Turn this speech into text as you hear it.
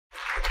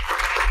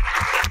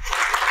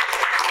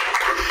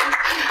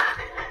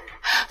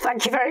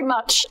Thank you very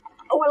much.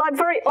 Well, I'm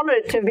very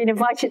honoured to have been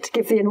invited to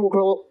give the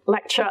inaugural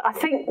lecture. I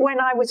think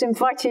when I was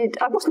invited,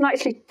 I wasn't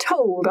actually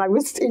told I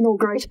was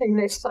inaugurating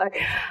this, so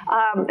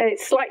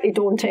it's slightly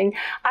daunting.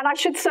 And I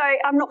should say,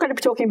 I'm not going to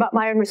be talking about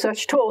my own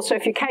research at all, so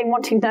if you came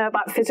wanting to know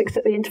about physics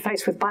at the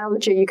interface with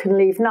biology, you can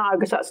leave now,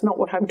 because that's not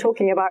what I'm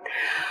talking about.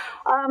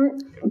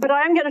 But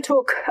I am going to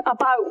talk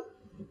about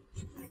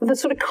the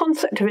sort of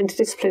concept of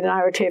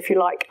interdisciplinarity, if you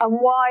like, and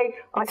why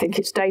I think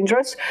it's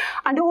dangerous,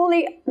 and all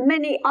the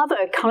many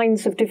other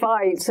kinds of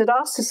divides that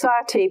our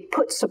society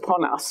puts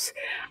upon us.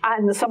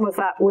 And some of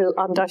that will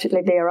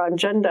undoubtedly be around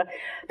gender,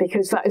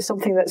 because that is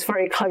something that's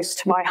very close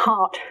to my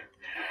heart.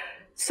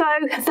 So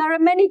there are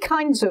many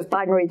kinds of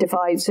binary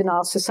divides in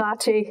our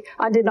society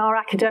and in our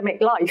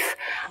academic life,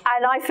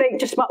 and I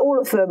think just about all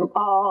of them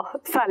are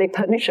fairly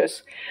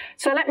pernicious.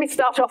 So let me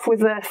start off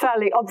with the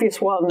fairly obvious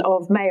one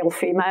of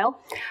male-female.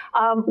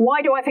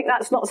 Why do I think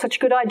that's not such a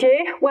good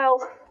idea?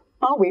 Well,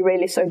 are we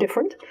really so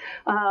different?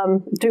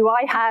 Do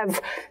I have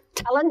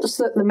talents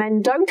that the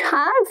men don't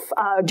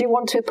have? Do you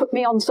want to put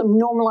me on some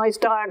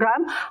normalized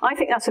diagram? I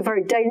think that's a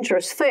very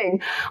dangerous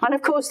thing. And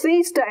of course,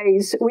 these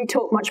days, we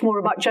talk much more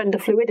about gender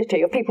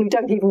fluidity, or people who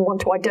don't even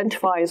want to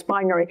identify as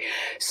binary.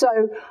 So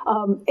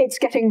it's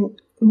getting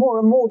more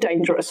and more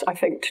dangerous, I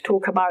think, to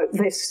talk about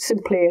this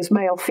simply as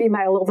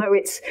male-female, although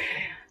it's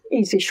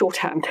easy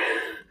shorthand.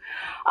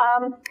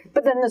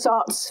 But then there's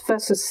arts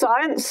versus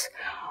science.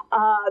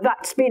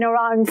 That's been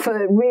around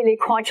for really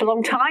quite a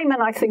long time,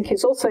 and I think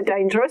is also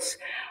dangerous.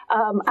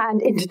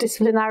 And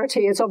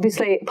interdisciplinarity is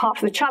obviously part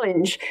of the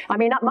challenge. I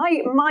mean,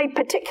 my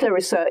particular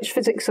research,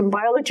 physics and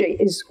biology,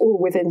 is all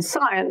within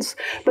science.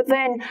 But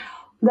then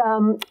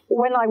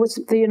when I was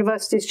the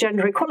university's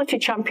gender equality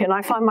champion,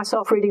 I found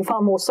myself reading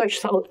far more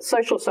social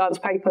science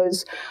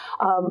papers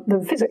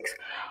than physics.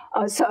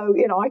 So,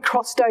 you know, I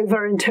crossed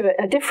over into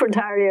a different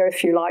area,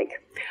 if you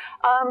like.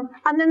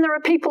 And then there are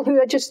people who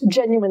are just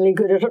genuinely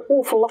good at an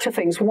awful lot of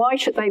things. Why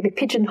should they be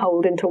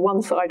pigeonholed into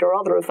one side or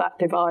other of that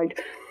divide?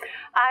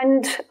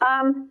 And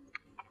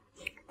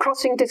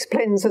crossing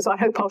disciplines, as I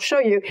hope I'll show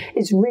you,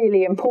 is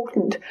really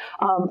important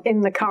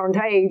in the current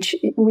age.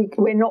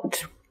 We're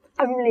not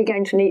only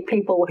going to need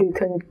people who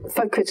can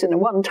focus in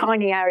one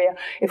tiny area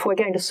if we're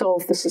going to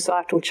solve the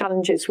societal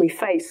challenges we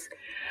face.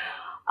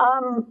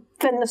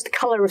 Then there's the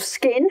colour of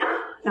skin.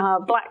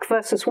 Black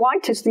versus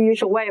white is the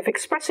usual way of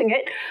expressing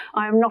it.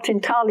 I am not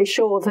entirely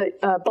sure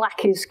that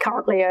black is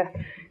currently a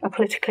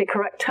politically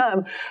correct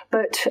term,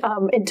 but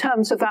in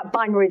terms of that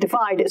binary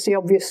divide, it's the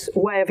obvious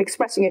way of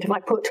expressing it. If I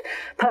put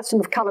person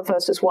of colour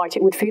versus white,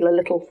 it would feel a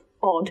little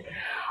odd.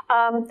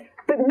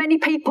 But many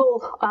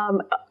people,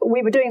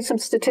 we were doing some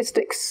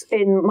statistics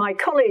in my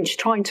college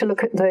trying to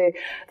look at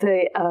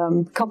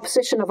the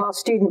composition of our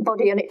student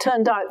body, and it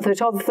turned out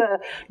that of the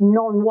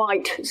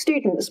non-white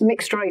students,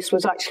 mixed race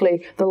was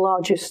actually the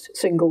largest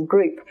single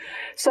group.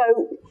 So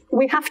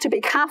we have to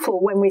be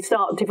careful when we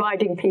start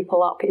dividing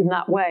people up in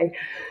that way.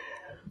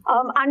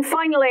 And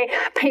finally,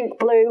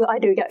 pink-blue. I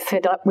do get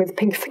fed up with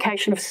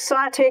pinkification of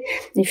society.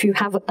 If you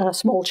have a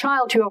small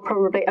child, you are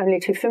probably only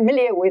too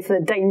familiar with the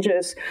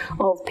dangers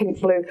of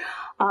pink-blue.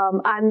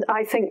 And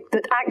I think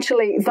that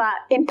actually that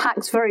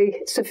impacts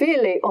very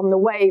severely on the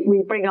way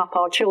we bring up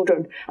our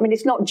children. I mean,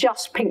 it's not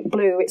just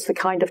pink-blue, it's the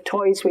kind of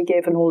toys we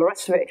give and all the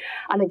rest of it.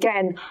 And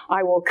again,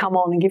 I will come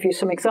on and give you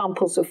some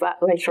examples of that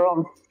later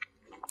on.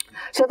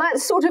 So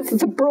that's sort of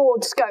the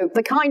broad scope,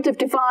 the kind of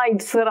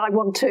divides that I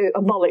want to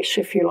abolish,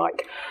 if you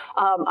like,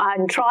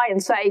 and try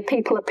and say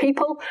people are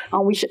people,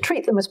 and we should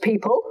treat them as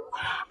people,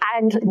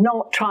 and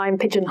not try and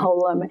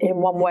pigeonhole them in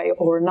one way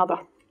or another.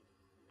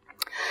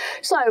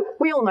 So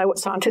we all know what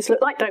scientists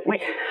look like, don't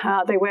we?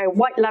 They wear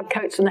white lab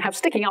coats and they have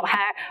sticking up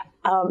hair.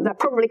 They're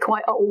probably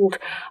quite old,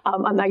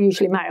 and they're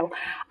usually male.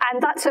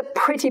 And that's a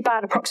pretty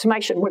bad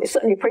approximation. Well, it's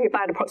certainly a pretty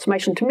bad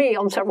approximation to me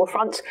on several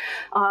fronts.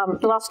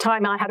 The last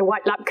time I had a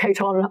white lab coat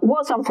on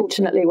was,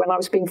 unfortunately, when I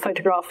was being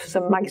photographed for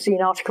some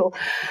magazine article.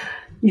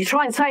 You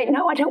try and say,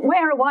 no, I don't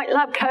wear a white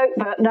lab coat,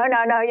 but no,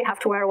 you have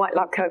to wear a white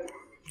lab coat.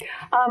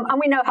 And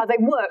we know how they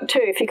work too.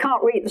 If you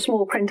can't read the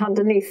small print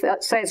underneath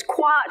that says,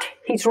 quiet,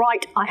 he's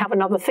right, I have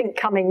another think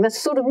coming. There's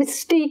sort of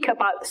mystique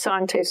about the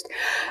scientist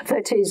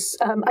that is,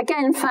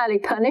 again, fairly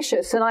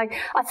pernicious. And I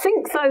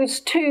think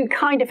those two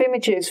kind of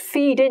images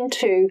feed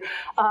into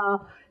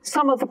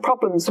some of the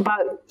problems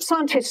about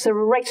scientists are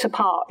a race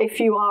apart. If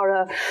you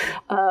are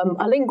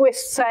a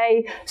linguist,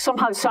 say,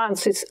 somehow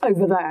science is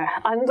over there.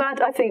 And that,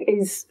 I think,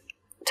 is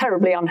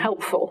terribly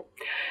unhelpful.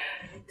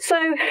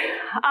 So,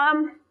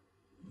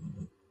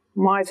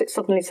 why has it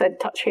suddenly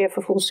said touch here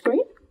for full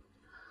screen?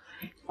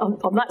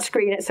 On that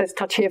screen it says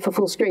touch here for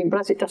full screen, but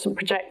as it doesn't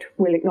project,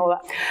 we'll ignore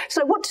that.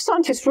 So what do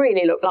scientists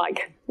really look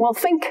like? Well,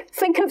 think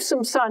of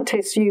some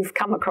scientists you've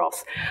come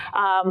across.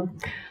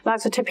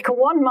 That's a typical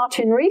one,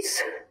 Martin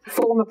Rees,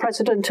 former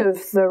president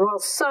of the Royal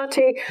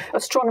Society,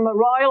 Astronomer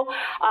Royal.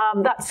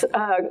 That's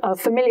a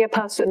familiar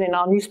person in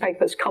our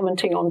newspapers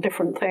commenting on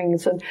different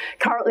things, and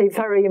currently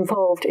very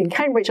involved in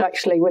Cambridge,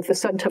 actually, with the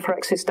Centre for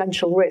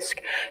Existential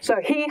Risk. So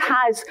he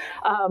has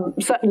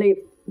certainly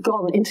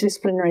gone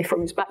interdisciplinary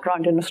from his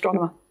background in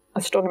astronomer.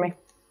 astronomy.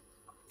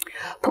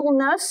 Paul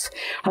Nurse,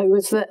 who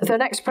was the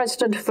next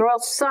president of the Royal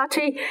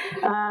Society,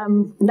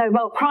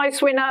 Nobel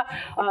Prize winner.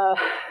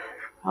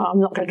 I'm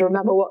not going to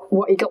remember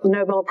what he got the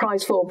Nobel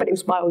Prize for, but it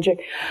was biology.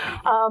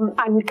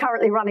 And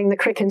currently running the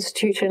Crick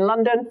Institute in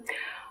London.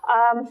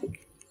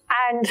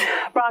 And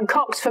Brian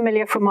Cox,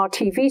 familiar from our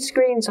TV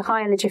screens, a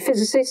high-energy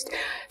physicist.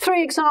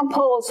 3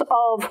 examples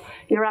of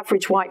your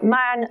average white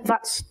man.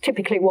 That's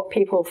typically what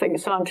people think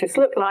scientists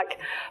look like.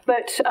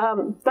 But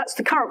that's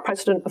the current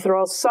president of the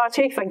Royal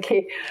Society,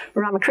 Venki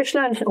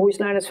Ramakrishnan, always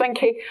known as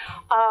Venki.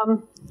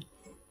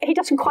 He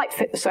doesn't quite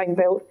fit the same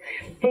bill.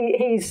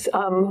 He's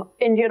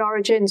Indian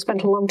origin,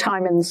 spent a long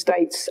time in the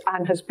States,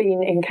 and has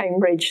been in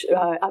Cambridge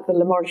at the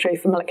Laboratory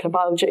for Molecular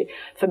Biology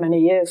for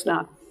many years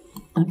now.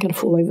 I'm going to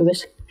fall over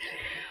this.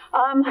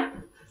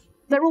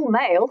 They're all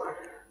male,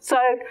 so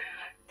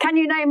can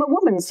you name a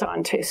woman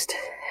scientist?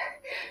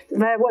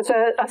 There was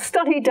a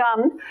study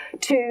done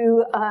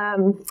to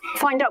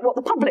find out what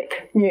the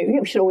public knew.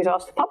 You should always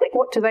ask the public,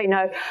 what do they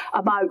know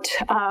about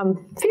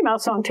female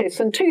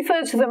scientists? And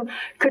 2/3 of them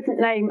couldn't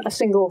name a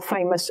single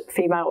famous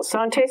female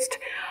scientist.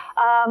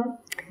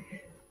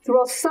 The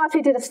Royal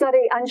Society did a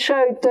study and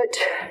showed that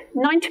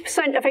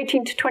 90% of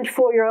 18 to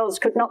 24-year-olds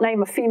could not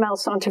name a female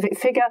scientific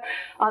figure,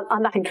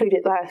 and that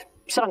included their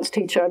science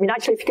teacher. I mean,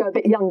 actually, if you go a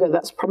bit younger,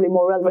 that's probably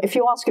more relevant. If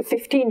you ask a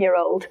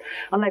 15-year-old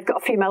and they've got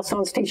a female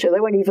science teacher, they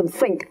won't even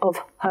think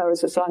of her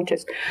as a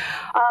scientist.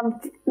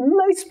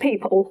 Most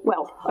people,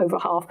 well, over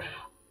half,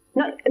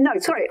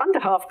 under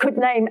half, could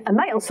name a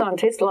male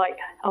scientist like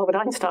Albert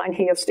Einstein,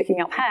 he of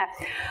sticking up hair.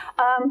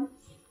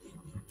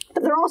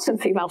 But there are some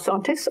female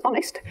scientists,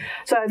 honest.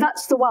 So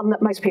that's the one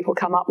that most people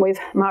come up with,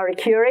 Marie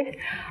Curie.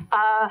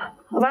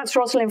 That's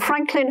Rosalind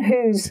Franklin,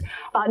 whose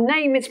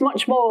name is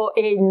much more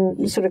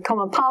in sort of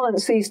common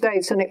parlance these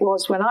days than it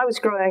was when I was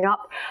growing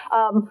up.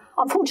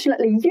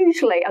 Unfortunately,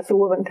 usually as the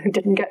woman who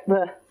didn't get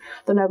the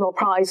Nobel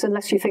Prize,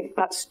 unless you think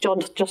that's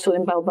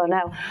Jocelyn Bell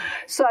Burnell.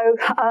 So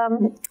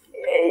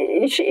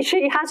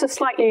she has a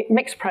slightly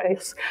mixed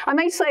praise. I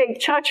may say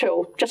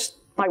Churchill, just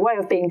by way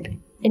of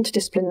being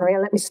interdisciplinary,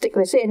 and let me stick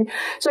this in.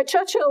 So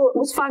Churchill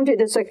was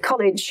founded as a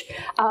college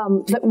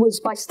that was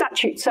by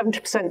statute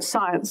 70%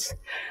 science.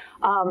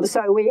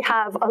 So we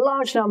have a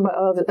large number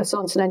of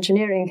science and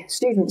engineering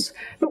students,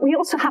 but we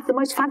also have the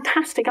most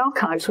fantastic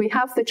archives. We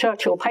have the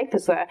Churchill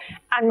papers there,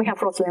 and we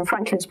have Rosalind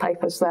Franklin's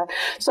papers there.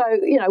 So,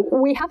 you know,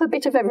 we have a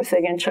bit of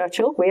everything in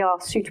Churchill. We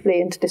are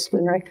suitably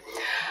interdisciplinary.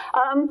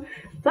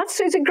 That's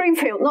Susan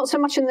Greenfield, not so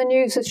much in the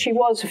news as she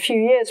was a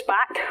few years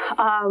back.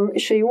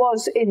 She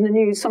was in the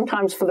news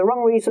sometimes for the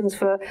wrong reasons,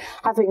 for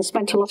having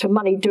spent a lot of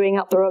money doing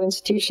up the Royal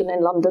Institution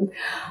in London.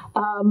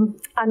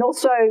 And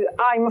also,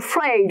 I'm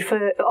afraid,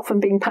 for often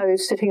being posed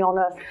sitting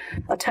on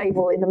a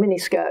table in a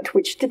miniskirt,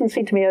 which didn't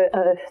seem to me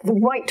the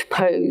right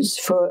pose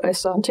for a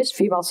scientist,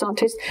 female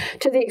scientist,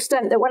 to the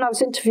extent that when I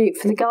was interviewed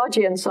for The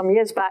Guardian some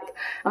years back,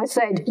 I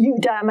said, "You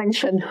dare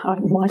mention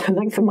the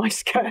length of my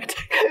skirt."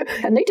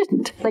 And they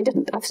didn't.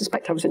 I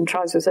suspect I was in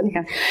trousers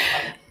anyhow.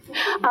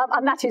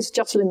 And that is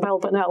Jocelyn Bell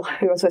Burnell,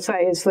 who, as I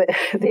say, is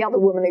the other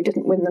woman who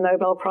didn't win the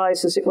Nobel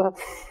Prize, as it were.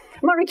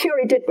 Marie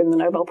Curie did win the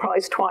Nobel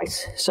Prize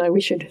twice, so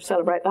we should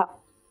celebrate that.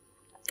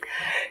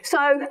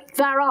 So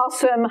there are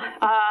some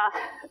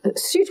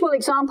suitable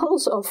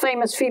examples of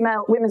famous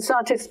female women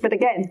scientists, but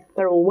again,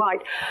 they're all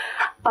white.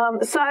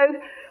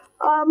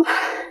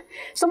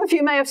 Some of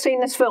you may have seen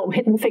this film,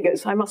 Hidden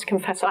Figures. I must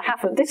confess I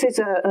haven't. This is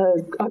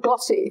a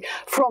glossy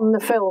from the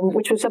film,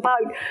 which was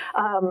about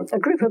a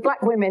group of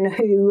black women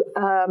who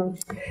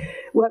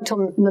worked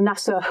on the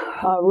NASA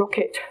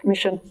rocket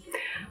mission.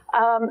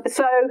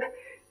 So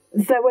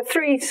there were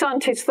 3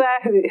 scientists there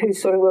who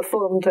sort of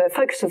formed the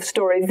focus of the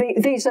story.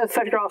 These are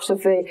photographs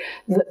of the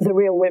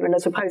real women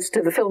as opposed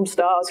to the film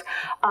stars.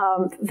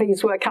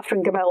 These were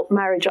Catherine Gabel,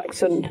 Mary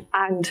Jackson,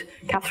 and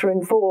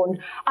Catherine Vaughan.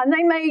 And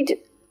they made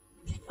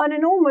an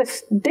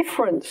enormous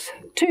difference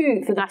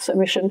to the NASA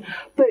mission,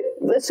 but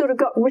it sort of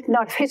got written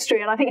out of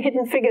history. And I think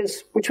Hidden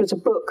Figures, which was a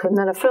book and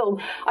then a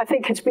film, I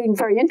think has been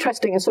very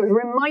interesting in sort of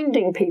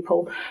reminding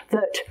people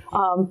that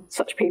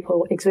such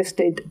people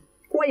existed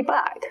way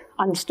back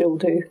and still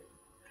do.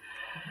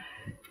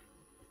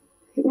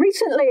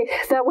 Recently,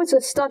 there was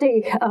a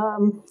study,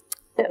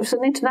 it was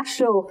an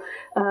international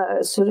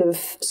sort of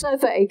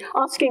survey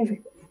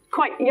asking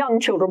quite young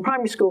children,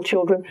 primary school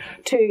children,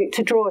 to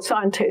draw a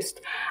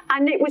scientist.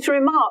 And it was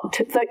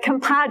remarked that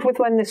compared with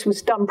when this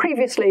was done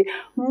previously,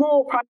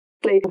 more primary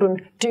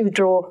children do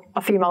draw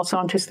a female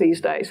scientist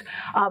these days.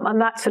 And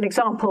that's an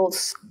example.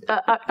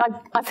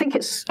 I think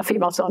it's a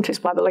female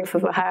scientist by the length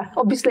of her hair.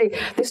 Obviously,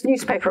 this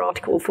newspaper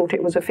article thought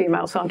it was a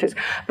female scientist.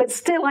 But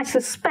still, I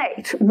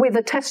suspect, with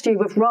a test tube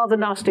of rather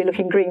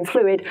nasty-looking green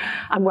fluid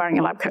and wearing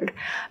a lab coat.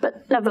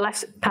 But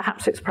nevertheless,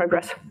 perhaps it's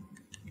progress.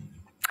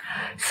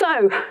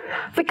 So,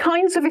 the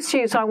kinds of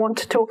issues I want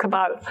to talk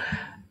about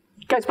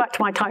goes back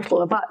to my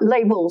title about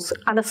labels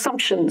and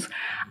assumptions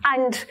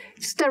and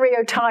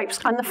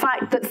stereotypes, and the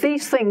fact that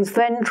these things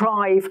then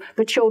drive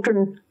the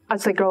children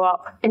as they grow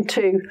up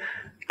into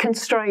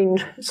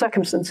constrained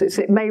circumstances.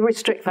 It may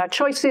restrict their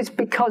choices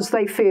because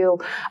they feel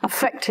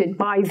affected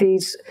by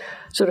these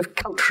sort of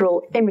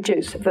cultural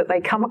images that they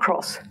come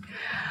across.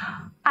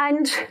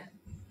 And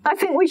I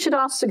think we should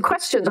ask some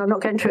questions. I'm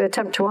not going to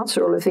attempt to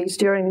answer all of these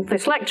during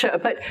this lecture,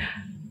 but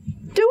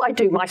do I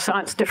do my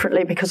science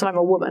differently because I'm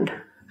a woman?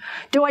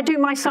 Do I do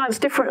my science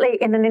differently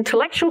in an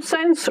intellectual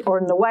sense or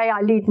in the way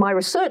I lead my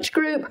research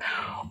group?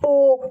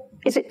 Or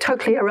is it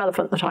totally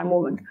irrelevant that I'm a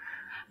woman?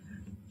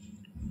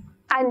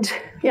 And,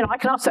 you know, I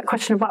can ask that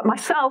question about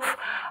myself,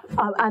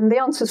 and the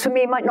answers for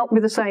me might not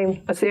be the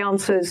same as the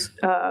answers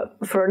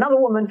for another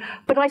woman,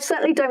 but I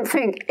certainly don't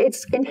think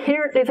it's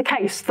inherently the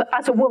case that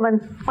as a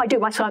woman, I do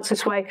my science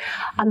this way,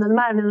 and the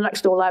man in the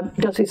next door lab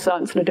does his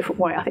science in a different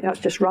way. I think that's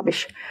just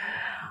rubbish.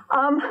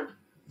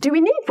 Do we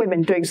need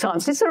women doing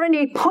science? Is there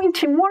any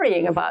point in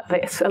worrying about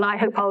this? And I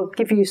hope I'll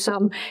give you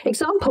some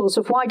examples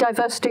of why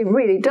diversity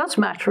really does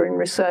matter in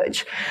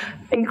research.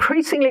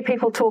 Increasingly,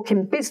 people talk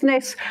in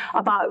business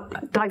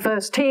about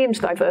diverse teams,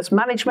 diverse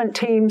management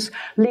teams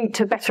lead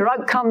to better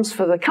outcomes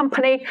for the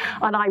company,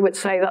 and I would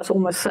say that's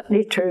almost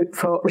certainly true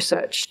for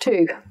research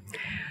too.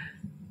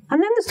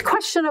 And then there's the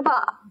question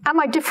about, am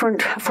I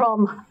different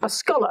from a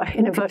scholar,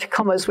 in inverted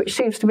commas, which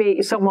seems to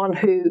be someone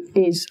who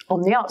is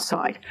on the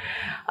outside?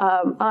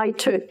 I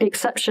took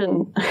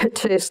exception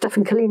to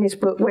Stephen Collini's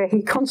book, where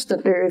he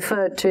constantly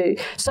referred to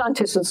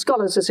scientists and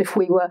scholars as if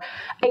we were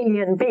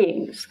alien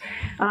beings.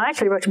 And I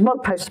actually wrote a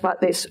blog post about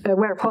this,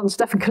 whereupon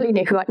Stephen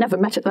Collini, who I'd never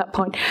met at that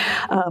point,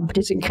 but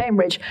is in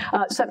Cambridge,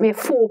 sent me a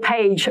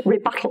 4-page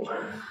rebuttal.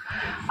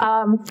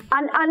 And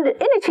in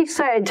it he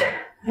said,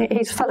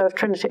 he's a fellow of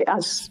Trinity,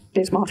 as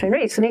is Martin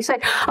Rees, and he said,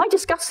 I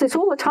discussed this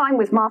all the time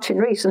with Martin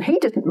Rees, and he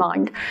didn't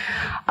mind.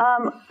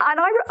 And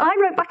I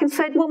wrote back and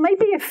said, well,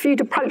 maybe if you'd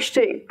approached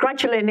it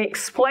gradually and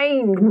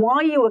explained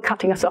why you were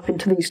cutting us up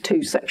into these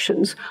two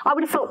sections, I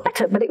would have felt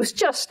better, but it was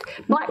just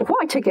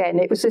black-white again.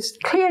 It was this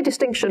clear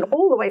distinction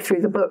all the way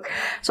through the book,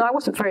 so I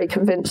wasn't very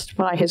convinced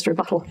by his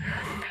rebuttal.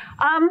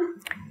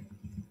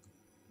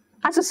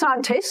 As a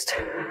scientist,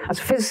 as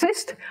a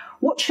physicist,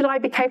 what should I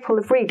be capable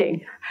of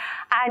reading?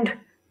 And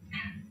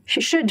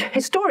should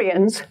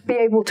historians be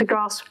able to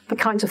grasp the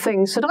kinds of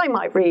things that I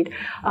might read,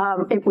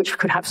 which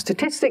could have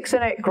statistics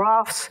in it,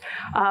 graphs,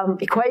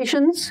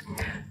 equations?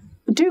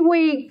 Do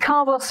we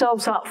carve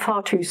ourselves up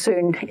far too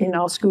soon in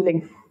our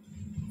schooling?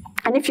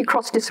 And if you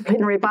cross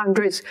disciplinary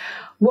boundaries,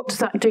 what does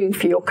that do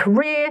for your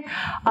career,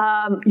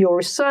 your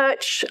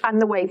research,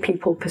 and the way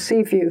people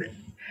perceive you?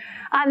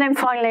 And then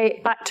finally,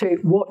 back to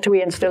what do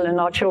we instill in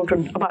our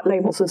children about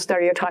labels and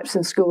stereotypes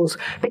in schools?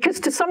 Because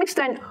to some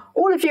extent,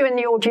 all of you in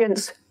the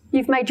audience,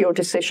 you've made your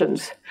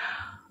decisions.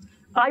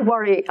 I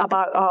worry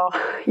about our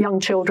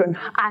young children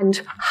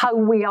and how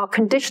we are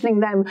conditioning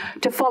them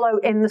to follow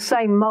in the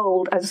same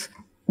mould as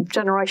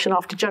generation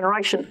after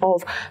generation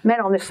of men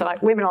on this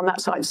side, women on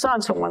that side,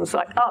 science on one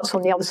side, arts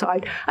on the other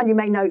side. And you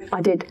may note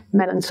I did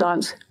men and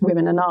science,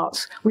 women and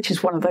arts, which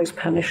is one of those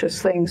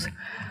pernicious things.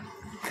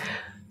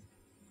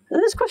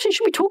 And this question,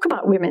 should we talk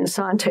about women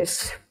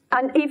scientists?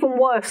 And even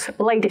worse,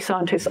 lady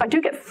scientists. I do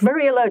get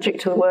very allergic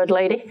to the word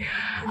lady.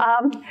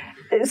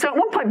 So at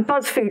one point,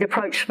 BuzzFeed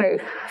approached me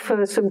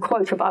for some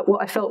quote about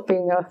what I felt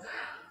being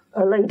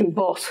a lady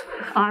boss.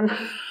 And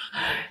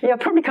yeah,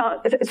 probably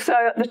can't. So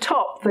at the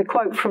top, the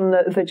quote from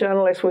the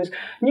journalist was,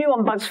 new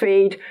on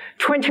BuzzFeed,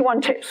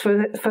 21 tips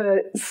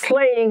for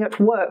slaying at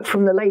work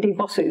from the lady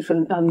bosses.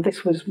 And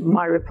this was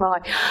my reply.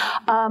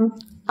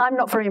 I'm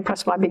not very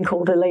impressed by being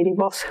called a lady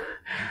boss.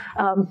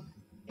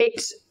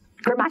 It's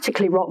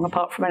grammatically wrong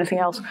apart from anything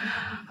else.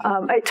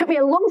 It took me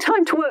a long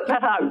time to work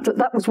that out.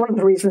 That was one of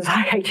the reasons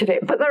I hated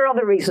it, but there are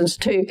other reasons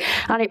too.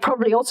 And it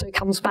probably also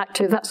comes back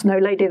to that's no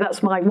lady,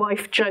 that's my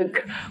wife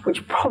joke,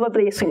 which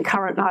probably isn't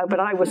current now, but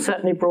I was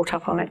certainly brought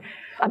up on it.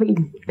 I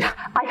mean,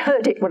 I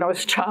heard it when I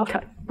was a child.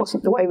 It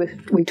wasn't the way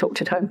we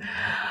talked at home.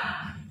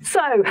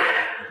 So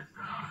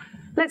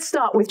let's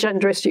start with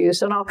gender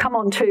issues, and I'll come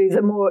on to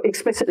the more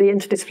explicitly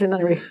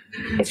interdisciplinary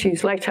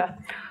issues later.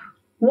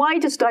 Why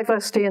does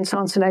diversity in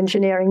science and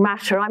engineering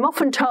matter? I'm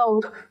often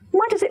told,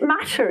 why does it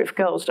matter if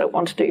girls don't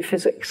want to do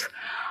physics?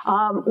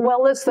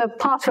 Well, there's the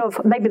part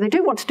of, maybe they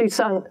do want to do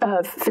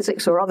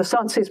physics or other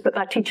sciences, but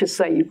their teachers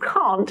say you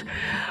can't.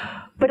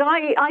 But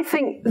I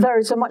think there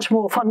is a much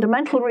more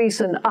fundamental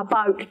reason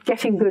about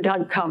getting good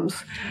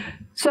outcomes.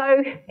 So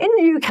in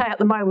the UK at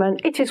the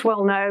moment, it is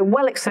well known,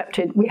 well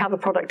accepted, we have a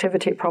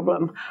productivity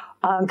problem.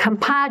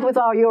 Compared with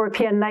our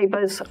European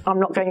neighbours, I'm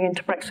not going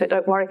into Brexit,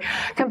 don't worry.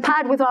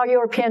 Compared with our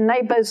European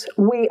neighbours,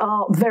 we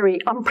are very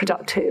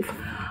unproductive.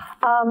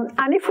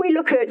 And if we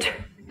look at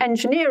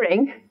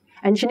engineering,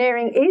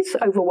 engineering is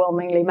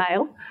overwhelmingly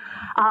male.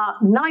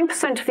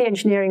 9% of the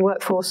engineering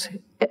workforce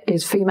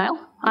is female.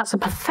 That's a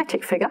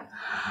pathetic figure.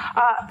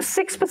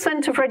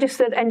 6% of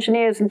registered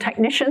engineers and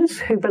technicians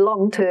who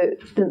belong to,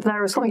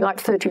 there are something like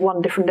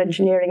 31 different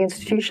engineering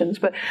institutions,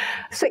 but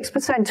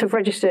 6% of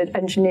registered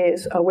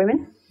engineers are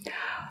women.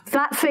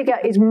 That figure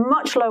is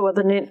much lower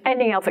than in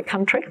any other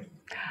country.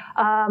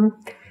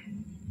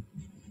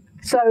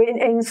 So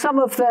in some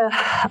of the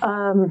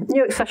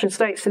new accession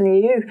states in the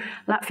EU,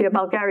 Latvia,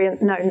 Bulgaria,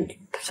 no,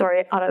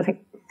 sorry, I don't think,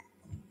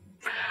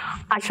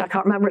 actually I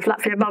can't remember if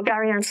Latvia,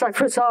 Bulgaria and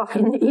Cyprus are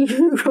in the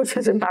EU, which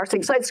is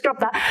embarrassing, so scrub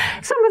that.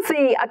 Some of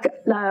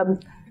the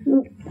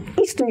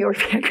Eastern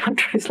European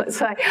countries, let's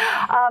say,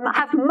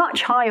 have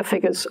much higher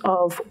figures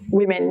of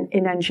women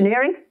in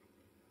engineering.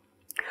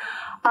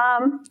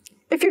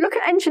 If you look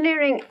at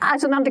engineering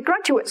as an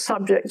undergraduate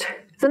subject,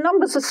 the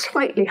numbers are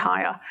slightly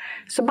higher.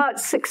 It's about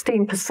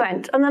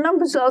 16%, and the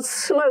numbers are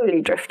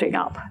slowly drifting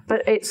up,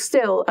 but it's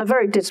still a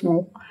very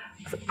dismal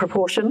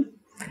proportion.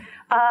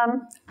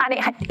 And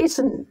it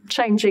isn't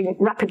changing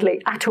rapidly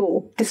at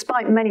all,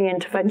 despite many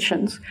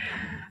interventions.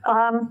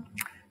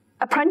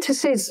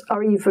 Apprentices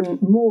are even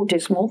more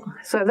dismal,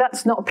 so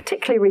that's not a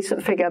particularly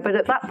recent figure, but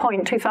at that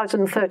point,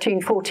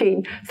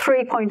 2013-14,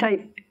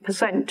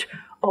 3.8%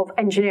 of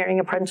engineering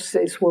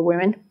apprentices were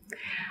women.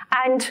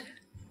 And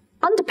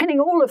underpinning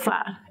all of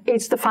that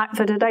is the fact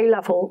that at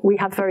A-level, we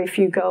have very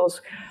few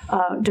girls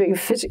doing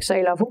physics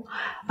A-level.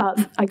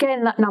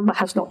 Again, that number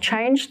has not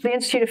changed. The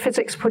Institute of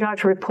Physics put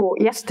out a report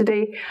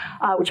yesterday,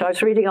 which I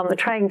was reading on the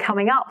train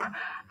coming up,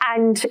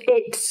 and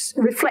it's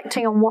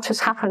reflecting on what has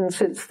happened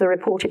since the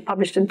report it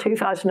published in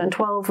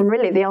 2012, and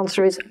really the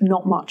answer is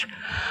not much.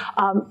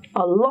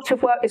 A lot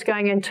of work is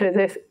going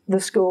into the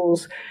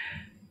schools.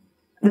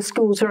 The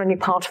schools are only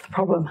part of the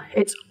problem.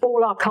 It's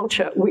all our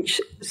culture which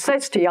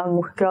says to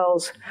young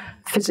girls,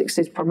 physics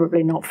is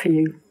probably not for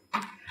you.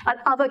 And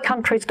other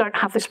countries don't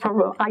have this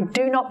problem. I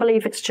do not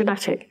believe it's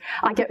genetic.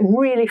 I get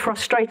really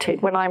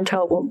frustrated when I'm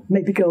told, well,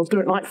 maybe girls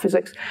don't like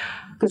physics,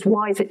 because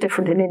why is it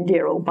different in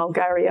India or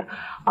Bulgaria?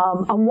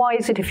 And why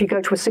is it if you go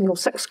to a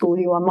single-sex school,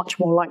 you are much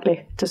more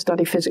likely to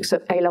study physics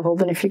at A-level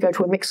than if you go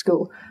to a mixed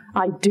school?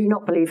 I do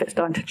not believe it's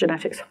down to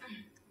genetics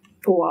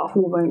or our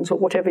hormones or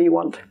whatever you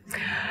want.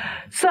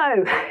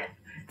 So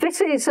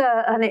this is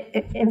an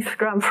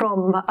infogram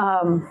from,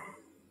 I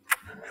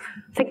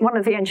think, one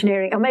of the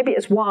engineering, or maybe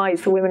it's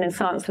WISE, the Women in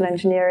Science and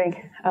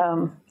Engineering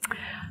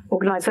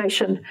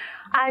organisation.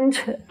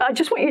 And I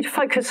just want you to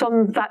focus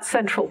on that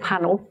central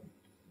panel.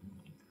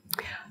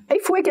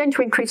 If we're going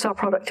to increase our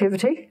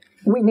productivity,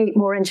 we need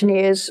more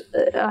engineers.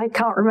 I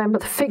can't remember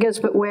the figures,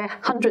 but we're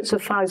hundreds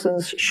of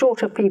thousands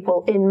short of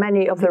people in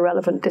many of the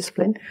relevant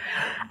disciplines.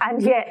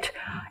 And yet,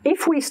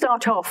 if we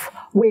start off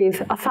with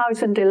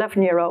 1,000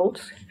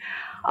 11-year-olds,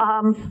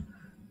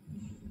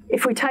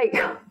 if we take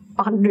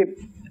 100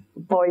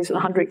 boys and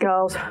 100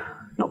 girls,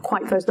 not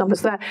quite those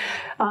numbers there,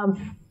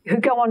 who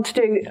go on to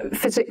do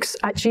physics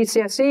at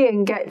GCSE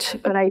and get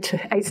an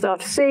A star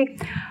to C,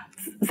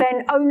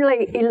 then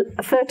only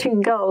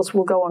 13 girls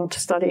will go on to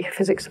study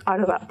physics out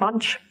of that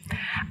bunch.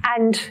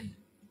 And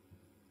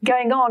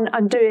going on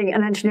and doing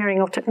an engineering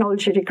or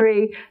technology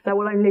degree, there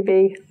will only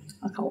be,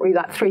 I can't read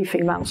that, 3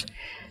 females.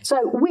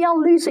 So we are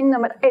losing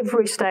them at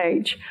every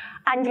stage.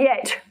 And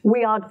yet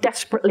we are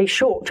desperately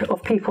short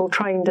of people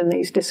trained in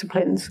these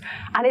disciplines.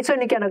 And it's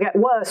only going to get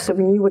worse. I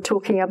mean, you were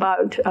talking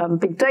about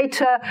big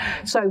data.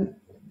 So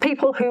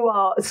people who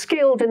are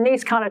skilled in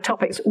these kind of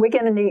topics, we're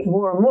going to need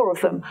more and more of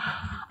them.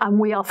 And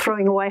we are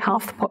throwing away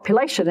half the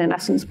population, in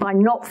essence, by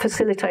not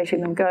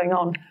facilitating them going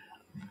on.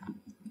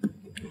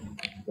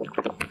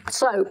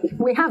 So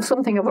we have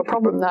something of a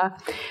problem there.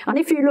 And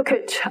if you look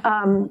at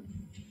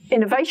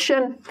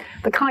innovation,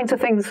 the kinds of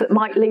things that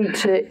might lead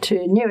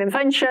to new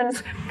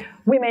inventions,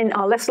 women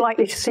are less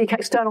likely to seek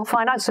external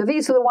finance. So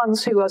these are the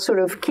ones who are sort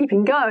of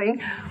keeping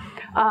going.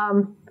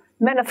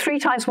 Men are 3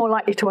 times more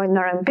likely to own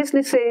their own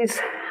businesses,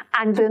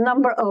 and the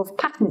number of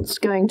patents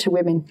going to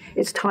women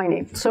is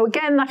tiny. So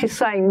again, that is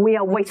saying we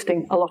are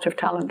wasting a lot of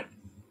talent.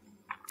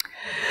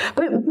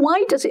 But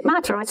why does it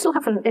matter? I still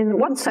haven't, in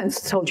one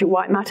sense, told you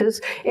why it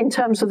matters in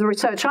terms of the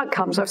research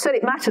outcomes. I've said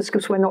it matters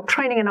because we're not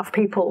training enough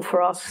people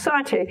for our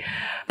society.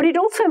 But it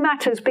also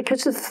matters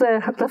because of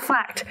the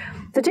fact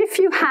that if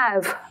you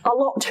have a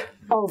lot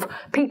of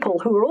people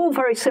who are all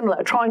very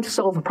similar trying to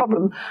solve a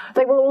problem,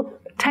 they will all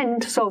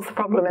tend to solve the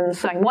problem in the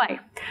same way.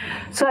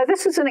 So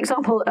this is an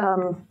example.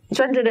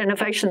 Gendered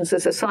Innovations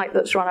is a site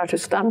that's run out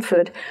of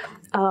Stanford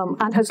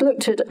and has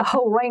looked at a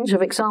whole range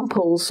of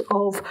examples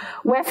of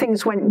where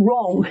things went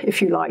wrong,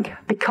 if you like,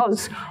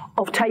 because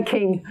of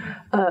taking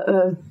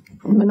a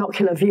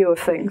monocular view of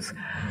things.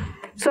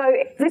 So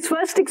this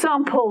first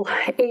example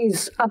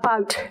is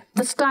about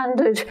the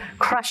standard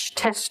crash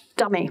test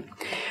dummy,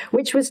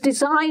 which was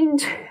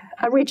designed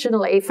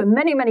originally for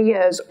many, many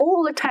years.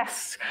 All the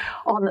tests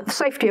on the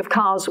safety of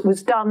cars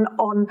was done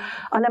on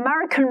an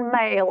American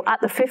male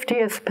at the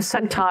 50th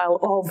percentile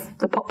of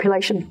the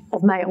population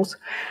of males.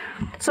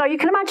 So you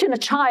can imagine a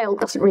child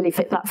doesn't really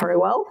fit that very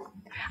well.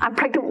 And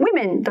pregnant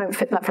women don't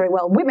fit that very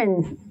well.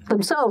 Women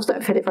themselves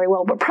don't fit it very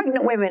well, but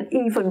pregnant women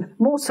even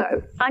more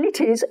so. And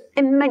it is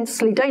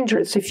immensely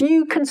dangerous. If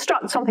you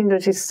construct something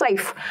that is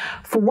safe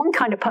for one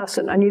kind of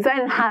person and you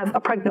then have a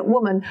pregnant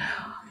woman,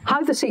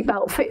 how the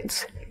seatbelt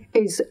fits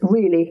is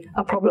really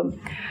a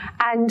problem.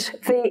 And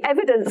the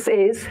evidence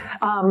is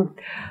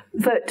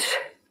that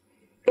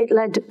it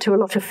led to a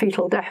lot of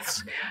fetal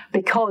deaths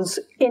because,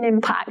 in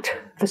impact,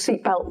 the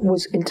seatbelt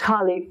was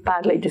entirely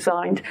badly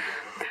designed.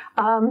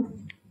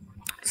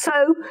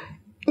 So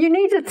you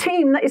need a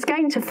team that is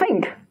going to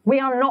think, we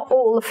are not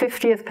all the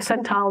 50th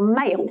percentile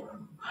male,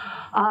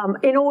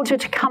 in order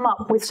to come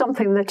up with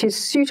something that is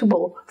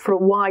suitable for a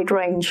wide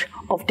range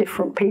of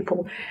different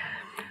people.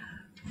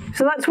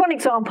 So that's one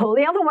example.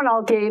 The other one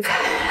I'll give,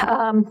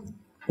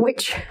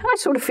 which I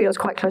sort of feel is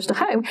quite close to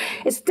home,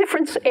 is the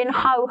difference in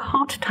how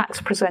heart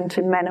attacks present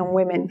in men and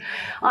women.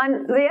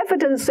 And the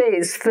evidence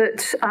is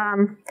that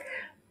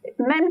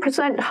men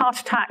present heart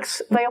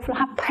attacks, they often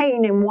have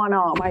pain in one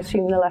arm, I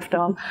assume the left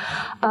arm,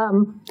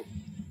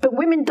 but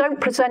women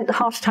don't present the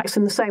heart attacks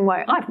in the same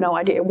way. I have no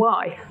idea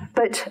why,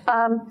 but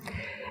a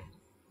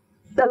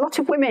lot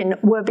of women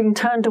were being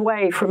turned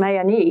away from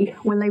A&E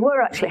when they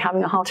were actually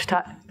having a heart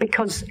attack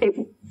because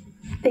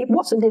it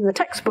wasn't in the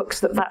textbooks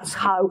that that's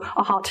how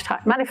a heart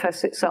attack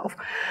manifests itself.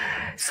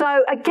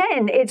 So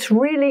again, it's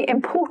really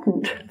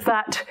important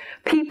that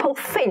people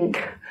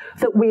think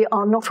that we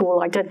are not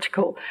all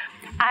identical.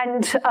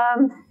 And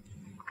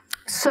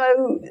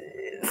so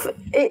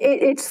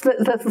it's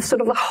the sort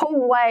of the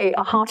whole way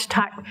a heart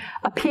attack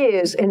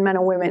appears in men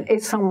and women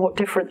is somewhat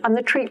different, and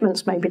the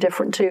treatments may be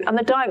different too, and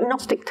the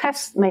diagnostic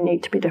tests may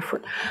need to be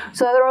different.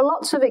 So there are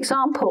lots of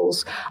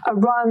examples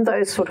around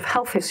those sort of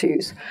health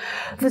issues.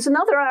 There's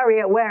another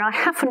area where I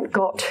haven't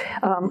got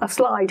a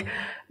slide,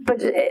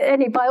 but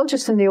any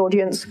biologists in the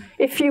audience,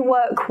 if you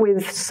work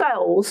with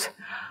cells,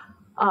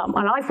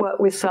 and I've worked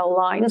with cell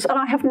lines, and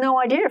I have no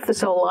idea if the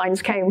cell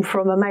lines came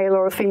from a male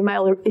or a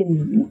female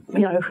in,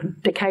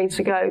 decades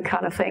ago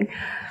kind of thing.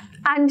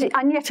 And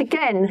yet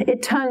again,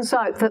 it turns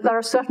out that there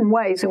are certain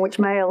ways in which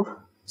male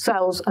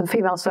cells and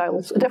female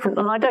cells are different.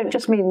 And I don't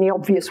just mean the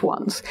obvious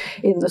ones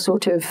in the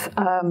sort of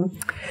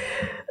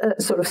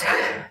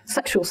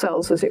sexual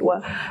cells, as it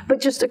were, but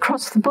just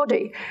across the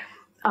body.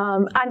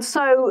 And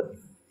so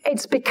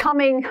it's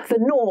becoming the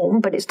norm,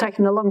 but it's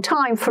taken a long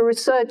time for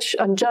research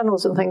and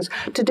journals and things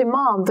to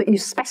demand that you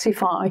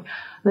specify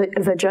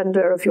the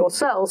gender of your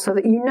cells so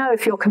that you know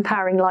if you're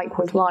comparing like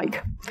with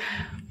like.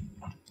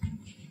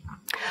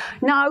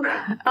 Now,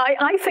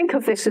 I think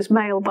of this as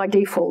male by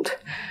default.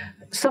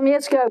 Some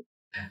years ago,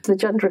 the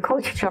gender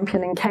equality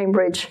champion in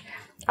Cambridge,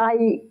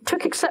 I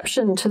took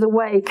exception to the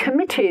way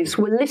committees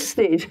were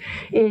listed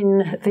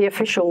in the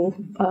official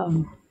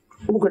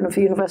organ of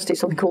the university,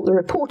 something called the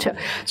reporter.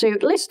 So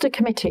you'd list a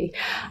committee,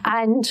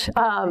 and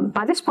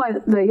by this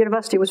point the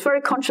university was very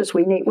conscious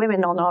we need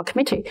women on our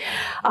committee,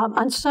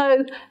 and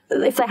so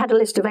if they had a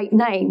list of 8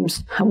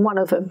 names, and one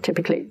of them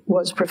typically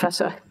was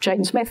Professor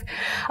Jane Smith,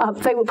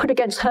 they would put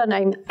against her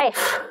name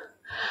F,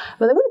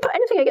 but they wouldn't put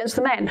anything against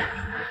the men.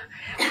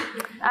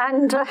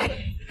 And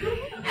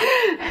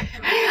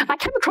I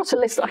came across a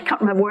list, I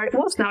can't remember where it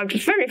was now,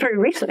 just very, very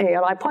recently,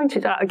 and I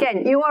pointed out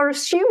again, you are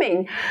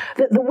assuming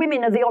that the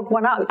women are the odd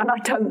one out, and I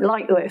don't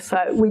like this.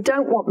 So we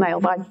don't want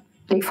male by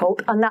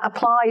default, and that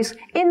applies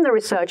in the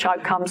research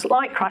outcomes,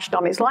 like crash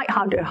dummies, like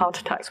how do heart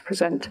attacks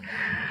present.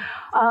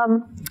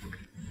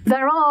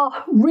 There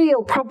are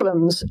real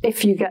problems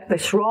if you get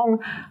this wrong.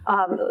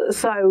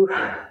 So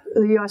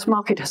the US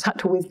market has had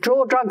to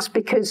withdraw drugs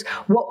because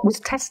what was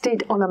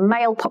tested on a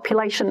male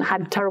population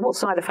had terrible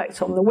side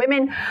effects on the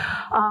women.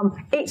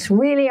 It's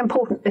really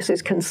important this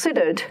is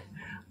considered,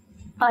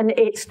 and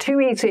it's too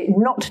easy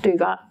not to do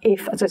that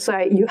if, as I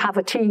say, you have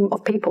a team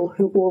of people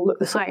who all look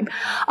the same.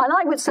 And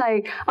I would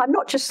say, I'm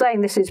not just saying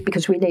this is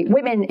because we need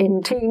women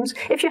in teams.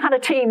 If you had a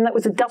team that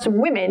was 12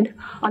 women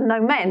and no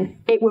men,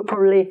 it would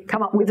probably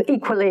come up with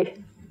equally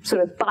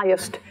sort of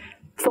biased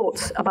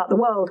thoughts about the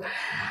world.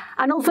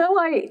 And although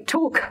I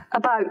talk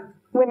about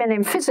women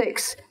in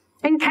physics,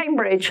 in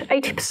Cambridge,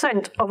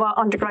 80% of our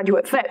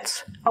undergraduate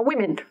vets are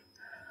women.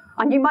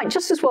 And you might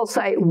just as well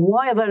say,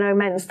 why are there no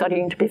men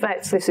studying to be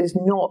vets? This is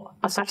not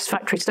a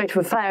satisfactory state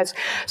of affairs.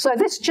 So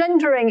this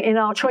gendering in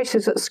our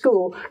choices at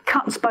school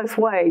cuts both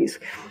ways.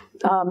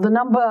 The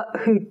number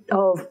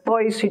of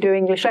boys who do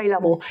English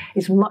A-level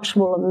is much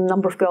smaller than the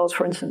number of girls,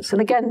 for instance.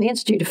 And again, the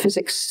Institute of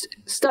Physics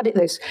studied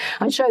this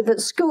and showed that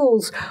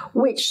schools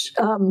which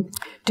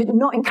did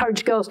not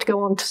encourage girls to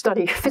go on to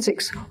study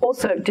physics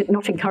also did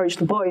not encourage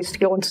the boys to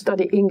go on to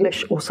study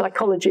English or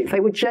psychology. They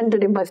were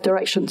gendered in both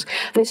directions.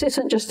 This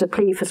isn't just a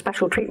plea for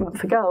special treatment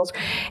for girls.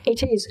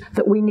 It is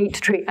that we need to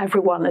treat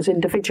everyone as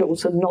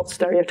individuals and not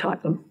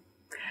stereotype them.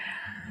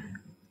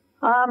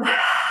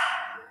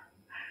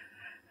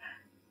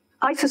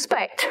 I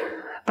suspect,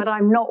 but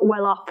I'm not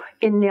well up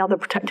in the other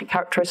protected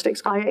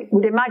characteristics. I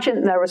would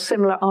imagine there are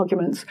similar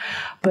arguments,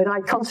 but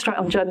I concentrate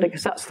on gender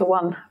because that's the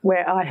one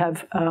where I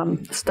have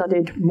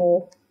studied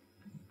more.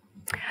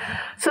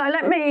 So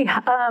let me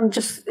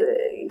just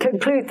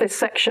conclude this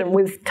section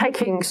with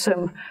taking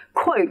some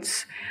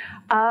quotes.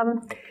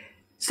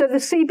 So the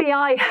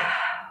CBI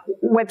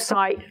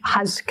website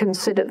has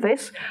considered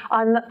this,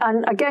 and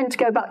again, to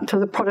go back to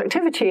the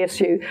productivity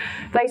issue,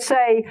 they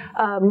say,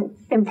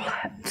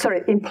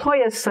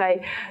 employers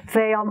say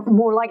they are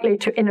more likely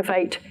to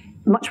innovate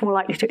much more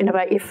likely to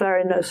innovate if they're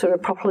in a sort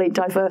of properly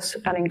diverse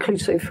and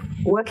inclusive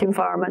work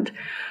environment.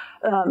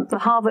 The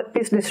Harvard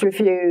Business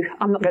Review,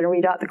 I'm not going to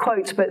read out the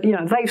quotes, but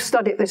they've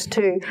studied this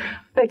too.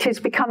 It is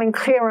becoming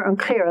clearer and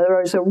clearer.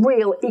 There is a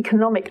real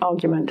economic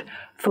argument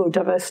for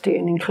diversity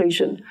and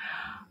inclusion.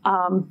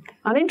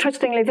 And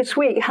interestingly, this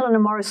week, Helena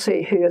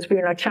Morrissey, who has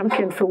been a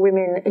champion for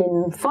women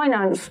in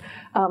finance,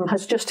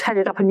 has just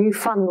headed up a new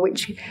fund,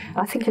 which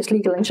I think is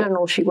Legal and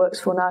General she works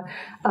for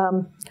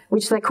now,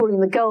 which they're calling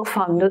the Girl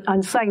Fund,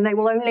 and saying they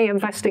will only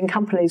invest in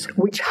companies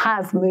which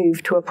have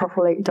moved to a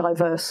properly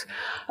diverse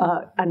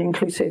and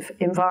inclusive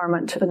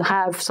environment and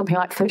have something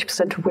like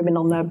 30% of women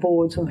on their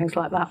boards and things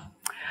like that.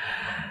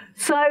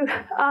 So,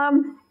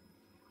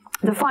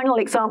 the final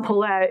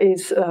example there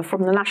is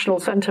from the National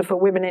Centre for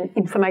Women in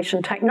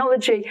Information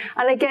Technology.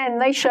 And again,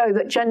 they show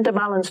that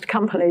gender-balanced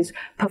companies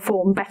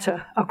perform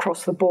better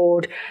across the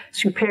board,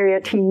 superior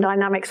team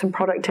dynamics and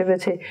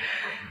productivity.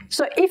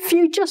 So if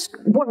you just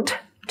want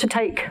to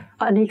take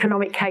an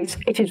economic case,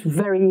 it is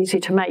very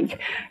easy to make.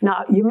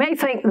 Now, you may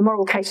think the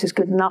moral case is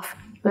good enough.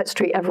 Let's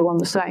treat everyone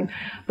the same.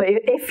 But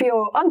if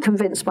you're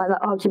unconvinced by that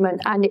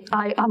argument, and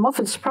I'm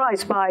often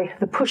surprised by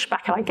the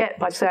pushback I get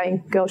by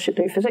saying girls should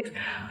do physics,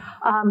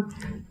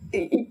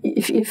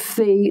 if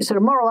the sort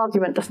of moral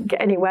argument doesn't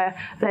get anywhere,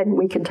 then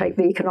we can take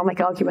the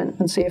economic argument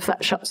and see if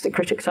that shuts the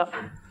critics up.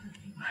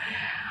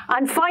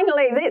 And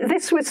finally,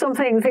 this was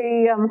something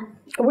the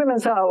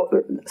Women's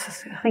Hour,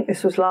 I think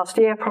this was last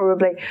year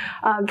probably,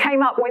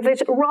 came up with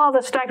this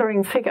rather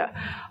staggering figure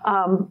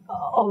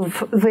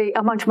of the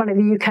amount of money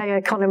the UK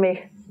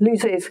economy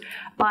loses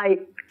by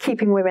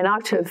keeping women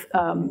out of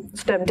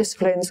STEM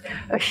disciplines,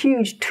 a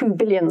huge $2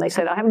 billion, they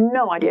said. I have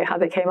no idea how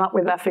they came up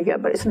with that figure,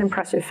 but it's an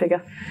impressive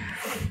figure.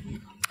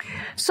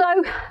 So,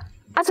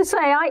 as I say,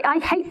 I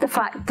hate the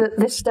fact that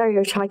this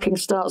stereotyping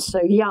starts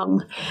so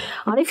young.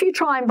 And if you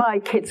try and buy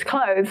kids'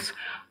 clothes,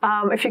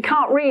 if you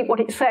can't read what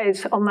it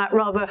says on that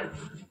rather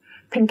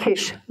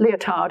pinkish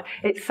leotard,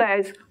 it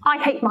says, "I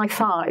hate my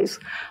thighs."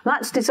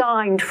 That's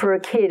designed for a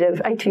kid of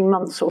 18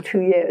 months or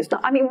 2 years.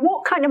 I mean,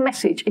 what kind of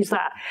message is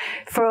that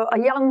for a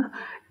young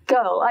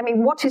girl? I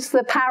mean, what is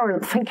the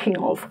parent thinking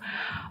of?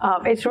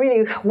 It's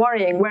really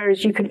worrying,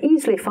 whereas you could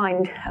easily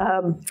find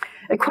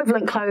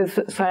equivalent clothes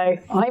that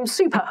say, "I'm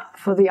super,"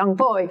 for the young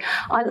boy.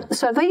 And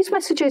so these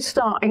messages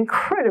start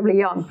incredibly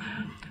young.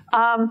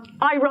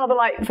 I rather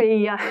like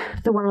the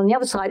one on the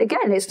other side.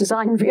 Again, it's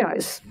designed,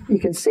 you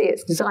can see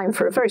it's designed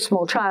for a very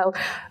small child.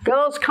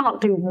 Girls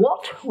can't do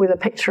what with a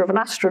picture of an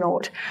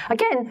astronaut?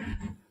 Again,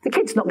 the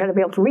kid's not going to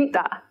be able to read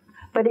that.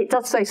 But it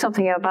does say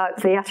something about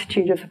the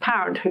attitude of the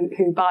parent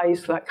who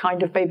buys that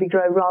kind of baby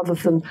grow rather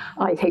than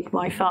 "I hate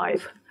my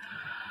thighs."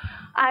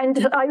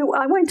 And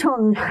I went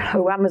on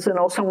Amazon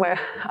or somewhere,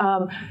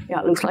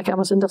 it looks like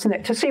Amazon, doesn't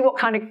it, to see what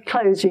kind of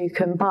clothes you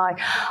can buy.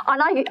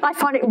 And I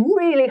find it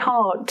really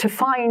hard to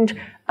find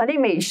an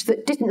image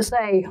that didn't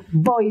say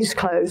boys'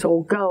 clothes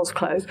or girls'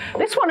 clothes.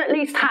 This one at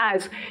least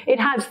has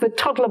the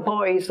toddler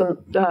boys and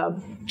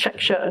check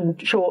shirt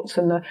and shorts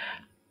and the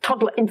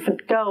toddler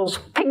infant girls'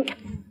 pink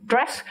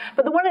dress,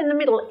 but the one in the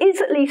middle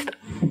is at least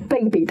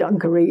baby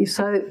dungarees.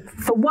 So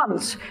for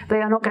once,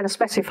 they are not going to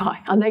specify,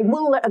 and they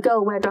will let a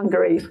girl wear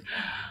dungarees.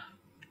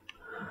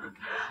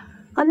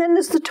 And then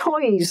there's the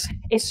toys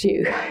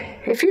issue.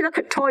 If you look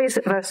at toys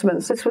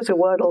advertisements, this was a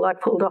Wordle I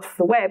pulled off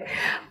the web,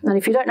 and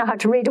if you don't know how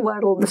to read a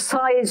Wordle, the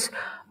size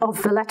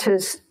of the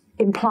letters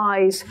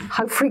implies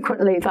how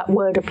frequently that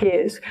word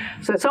appears.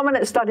 So someone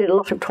had studied a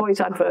lot of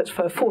toys adverts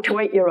for 4 to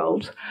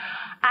 8-year-olds,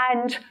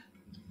 and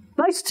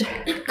most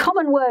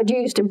common word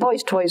used in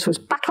boys' toys was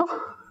battle,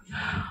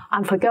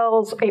 and for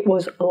girls it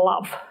was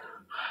love.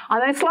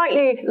 And then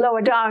slightly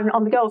lower down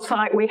on the girls'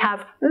 side we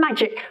have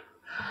magic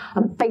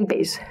and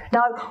babies.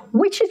 Now,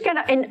 which is going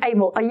to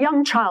enable a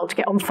young child to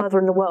get on further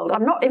in the world?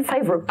 I'm not in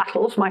favour of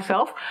battles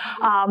myself.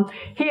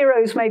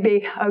 Heroes may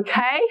be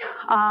okay.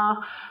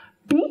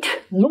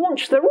 Beat,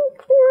 launch, they're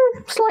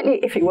all slightly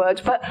iffy words,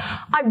 but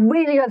I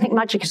really don't think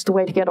magic is the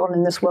way to get on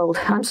in this world.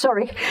 I'm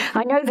sorry.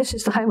 I know this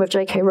is the home of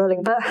J.K.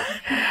 Rowling, but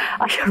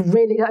I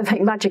really don't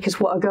think magic is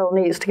what a girl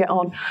needs to get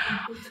on.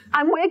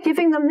 And we're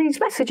giving them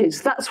these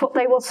messages. That's what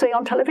they will see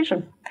on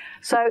television.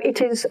 So it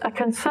is a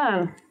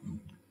concern.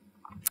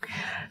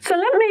 So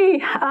let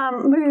me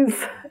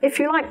move, if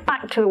you like,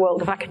 back to the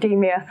world of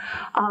academia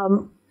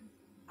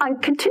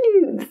and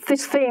continue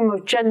this theme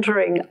of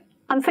gendering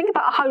and think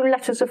about how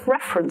letters of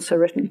reference are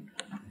written.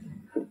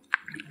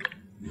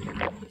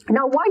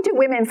 Now, why do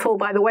women fall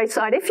by the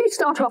wayside? If you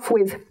start off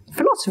with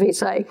philosophy,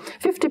 say,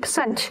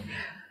 50%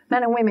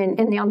 men and women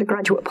in the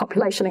undergraduate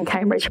population in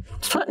Cambridge,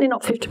 certainly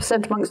not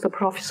 50% amongst the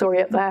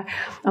professoriate there,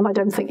 and I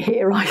don't think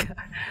here either.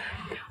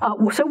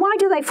 So why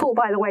do they fall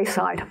by the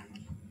wayside?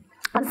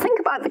 And think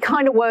about the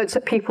kind of words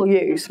that people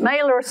use.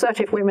 Male are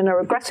assertive, women are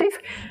aggressive.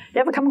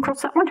 You ever come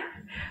across that one?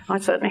 I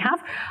certainly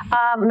have.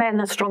 Men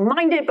are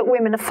strong-minded, but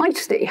women are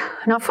feisty.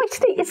 Now,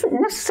 feisty isn't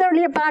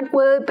necessarily a bad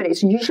word, but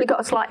it's usually got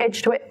a slight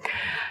edge to it.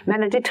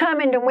 Men are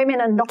determined, and women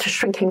are not a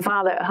shrinking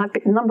violet.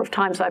 A number of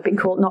times I've been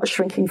called not a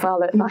shrinking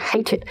violet, and I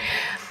hate it.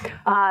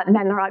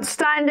 Men are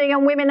outstanding,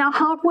 and women are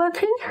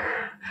hardworking.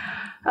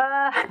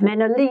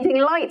 Men are leading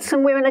lights,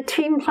 and women are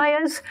team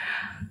players.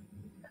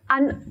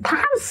 And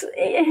perhaps,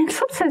 in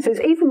some senses,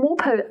 even more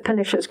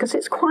pernicious, because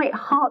it's quite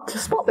hard to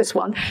spot this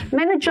one.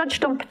 Men are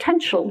judged on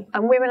potential,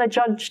 and women are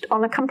judged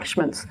on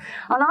accomplishments.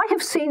 And I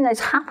have seen this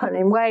happen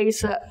in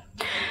ways that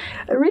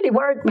really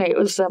worried me. It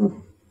was,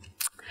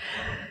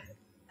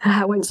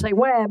 I won't say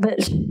where,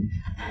 but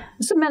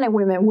some men and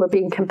women were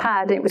being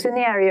compared. It was in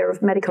the area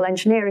of medical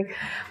engineering.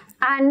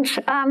 And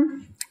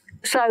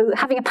so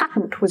having a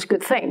patent was a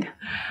good thing.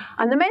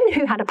 And the men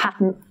who had a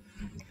patent,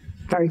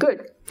 very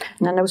good.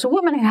 And then there was a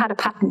woman who had a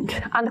patent,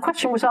 and the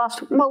question was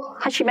asked, well,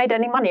 has she made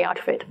any money out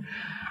of it?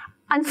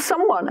 And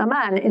someone, a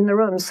man in the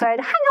room, said,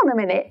 hang on a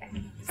minute,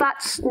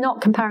 that's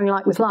not comparing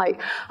like with like.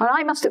 And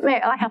I must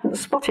admit, I hadn't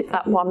spotted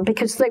that one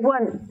because they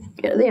weren't,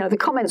 the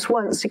comments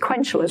weren't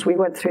sequential as we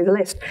went through the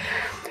list.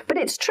 But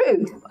it's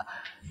true.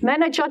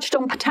 Men are judged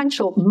on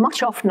potential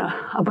much oftener,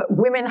 but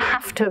women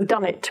have to have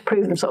done it to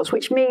prove themselves,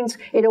 which means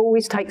it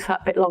always takes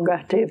that bit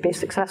longer to be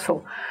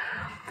successful.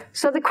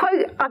 So the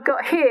quote I've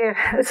got here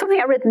is something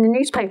I read in the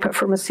newspaper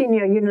from a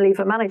senior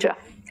Unilever manager.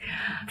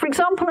 For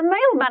example, a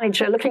male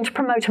manager looking to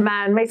promote a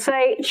man may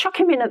say, chuck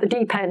him in at the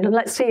deep end and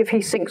let's see if he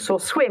sinks or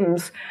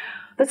swims.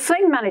 The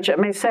same manager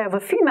may say of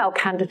a female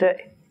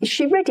candidate, is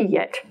she ready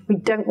yet? We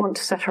don't want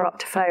to set her up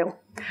to fail.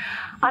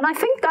 And I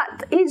think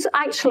that is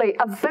actually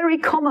a very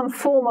common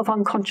form of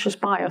unconscious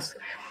bias.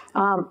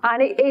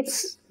 And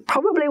it's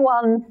probably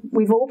one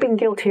we've all been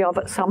guilty of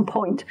at some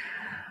point.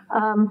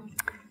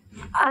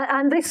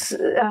 And this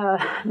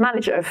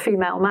manager,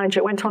 female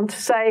manager, went on to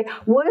say,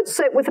 words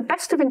said with the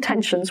best of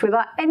intentions,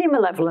 without any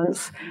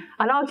malevolence,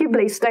 and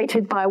arguably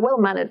stated by a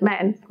well-mannered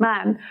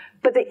man,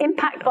 but the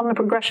impact on the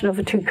progression of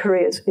the two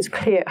careers is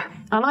clear.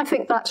 And I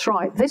think that's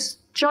right. This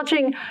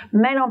judging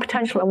men on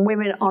potential and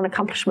women on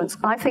accomplishments,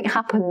 I think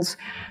happens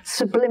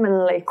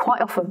subliminally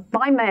quite often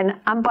by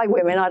men and by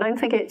women. I don't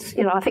think it's,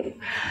 I think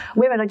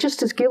women are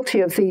just as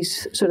guilty of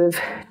these sort of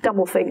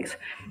double things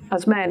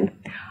as men.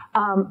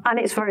 And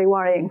it's very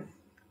worrying.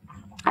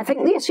 I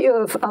think the issue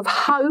of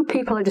how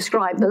people are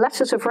described, the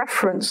letters of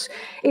reference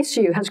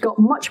issue has got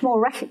much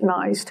more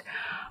recognised,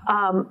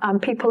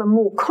 and people are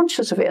more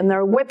conscious of it. And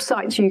there are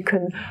websites you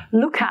can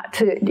look at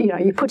to,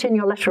 you put in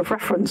your letter of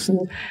reference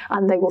and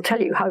they will tell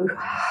you how,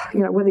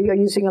 whether you're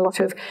using a lot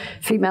of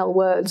female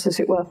words, as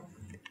it were.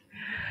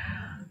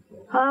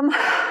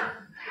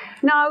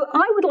 Now,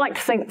 I would like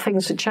to think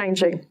things are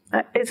changing.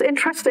 It's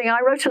interesting.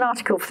 I wrote an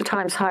article for the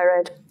Times Higher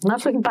Ed, and I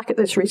was looking back at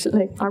this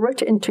recently. I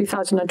wrote it in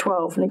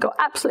 2012, and it got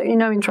absolutely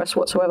no interest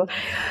whatsoever.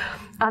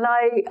 And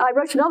I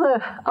wrote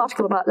another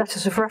article about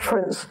letters of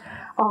reference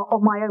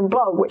on my own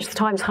blog, which the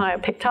Times Higher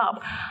picked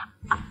up.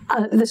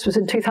 This was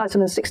in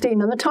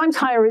 2016, and the Times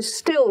Higher is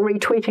still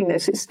retweeting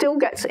this. It still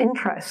gets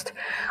interest.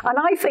 And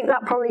I think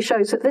that probably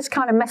shows that this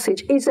kind of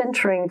message is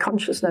entering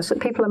consciousness,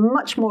 that people are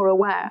much more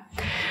aware.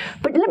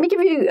 But let me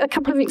give you a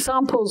couple of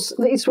examples.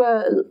 These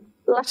were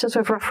letters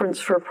of reference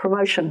for a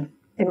promotion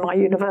in my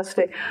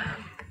university.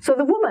 So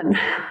the woman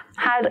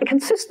had a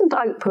consistent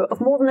output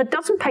of more than a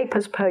dozen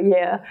papers per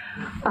year,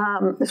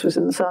 this was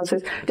in the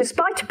Sciences,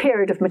 despite a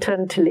period of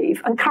maternity leave,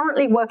 and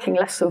currently working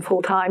less than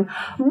full-time,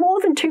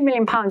 more than £2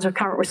 million of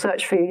current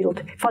research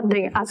field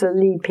funding as a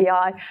lead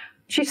PI.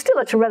 She's still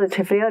at a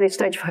relatively early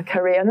stage of her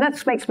career, and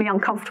that makes me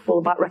uncomfortable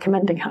about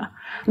recommending her.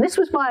 And this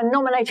was by a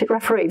nominated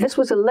referee. This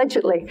was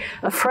allegedly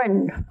a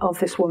friend of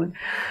this woman.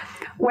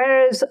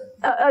 Whereas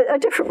a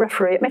different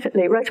referee,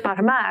 admittedly, wrote about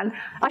a man.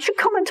 I should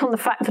comment on the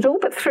fact that all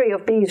but 3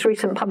 of B's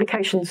recent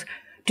publications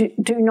do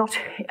not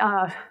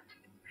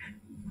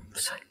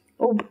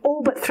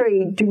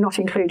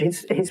include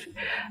his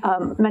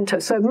mentor.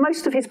 So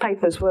most of his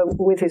papers were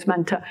with his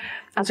mentor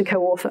as a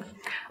co-author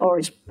or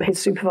his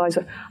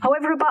supervisor.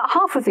 However, about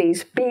half of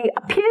these, B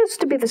appears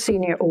to be the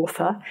senior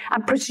author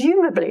and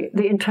presumably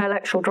the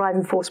intellectual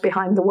driving force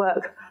behind the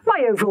work.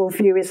 My overall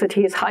view is that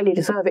he is highly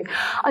deserving.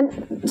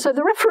 And so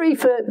the referee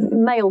for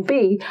male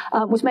B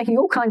was making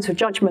all kinds of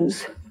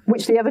judgments,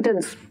 which the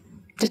evidence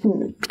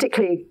didn't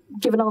particularly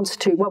give an answer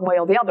to one way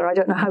or the other. I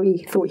don't know how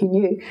he thought he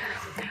knew.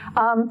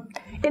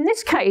 In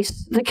this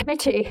case, the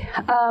committee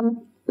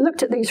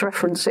looked at these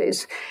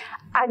references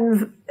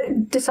and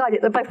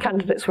decided that both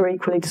candidates were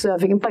equally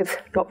deserving and both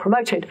got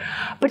promoted.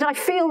 But I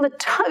feel the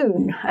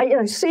tone,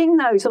 seeing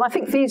those, and I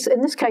think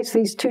in this case,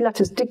 these 2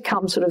 letters did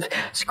come sort of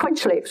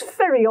sequentially. It's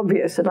very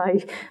obvious that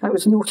I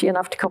was naughty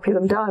enough to copy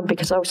them down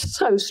because I was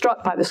so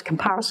struck by this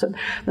comparison.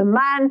 The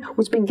man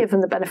was being given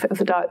the benefit of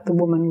the doubt, the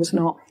woman was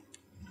not.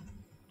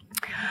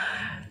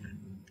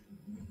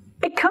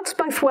 It cuts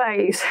both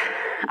ways,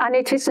 and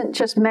it isn't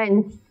just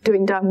men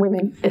doing down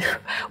women.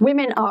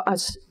 Women are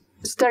as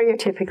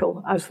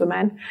stereotypical as the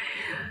men.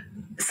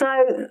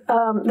 So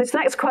this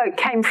next quote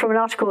came from an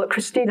article that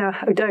Christina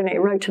O'Doney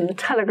wrote in The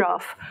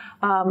Telegraph,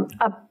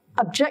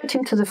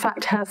 objecting to the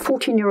fact her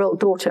 14-year-old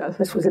daughter,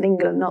 this was in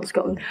England, not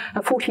Scotland,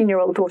 her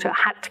 14-year-old daughter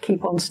had to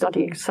keep on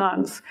studying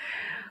science.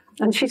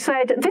 And she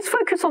said, this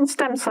focus on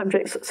STEM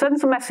subjects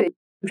sends a message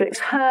that makes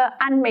her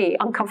and me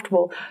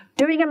uncomfortable.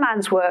 Doing a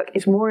man's work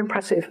is more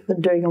impressive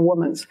than doing a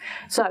woman's.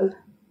 So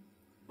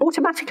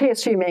automatically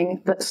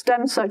assuming that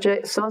STEM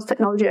subjects, science,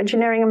 technology,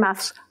 engineering and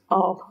maths,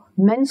 are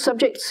men's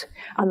subjects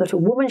and that a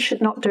woman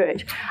should not do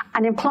it,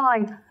 and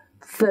implying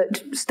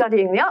that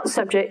studying the arts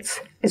subjects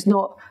is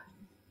not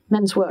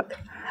men's work.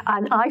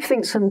 And I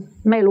think some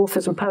male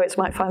authors and poets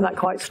might find that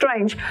quite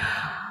strange.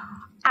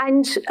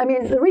 And I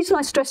mean, the reason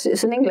I stress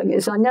this in England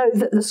is I know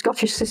that the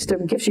Scottish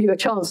system gives you a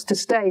chance to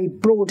stay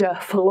broader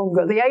for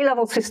longer. The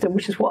A-level system,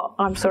 which is what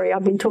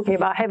I've been talking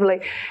about heavily,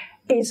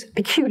 is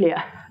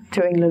peculiar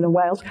to England and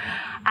Wales,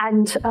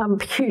 and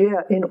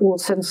peculiar in all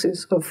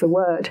senses of the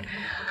word,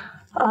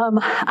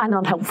 and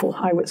unhelpful,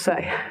 I would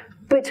say.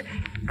 But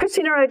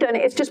Christina O'Doney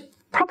is just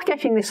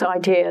propagating this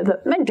idea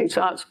that men do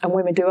science and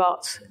women do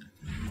arts.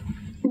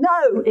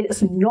 No,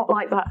 it's not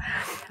like that,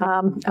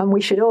 and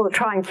we should all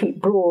try and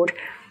keep broad.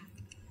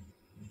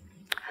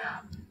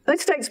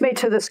 This takes me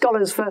to the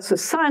scholars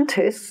versus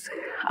scientists.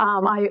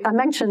 I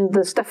mentioned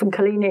the Stefan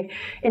Collini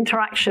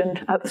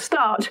interaction at the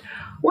start.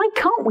 Why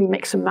can't we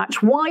mix and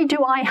match? Why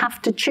do I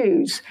have to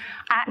choose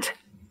at,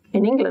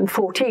 in England,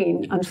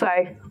 14 and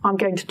say, I'm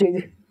going to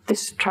do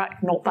this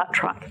track, not that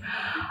track?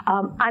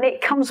 And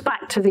it comes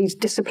back to these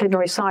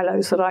disciplinary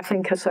silos that I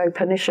think are so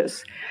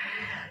pernicious.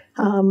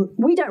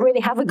 We don't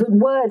really have a good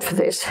word for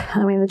this.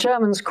 I mean, the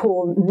Germans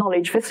call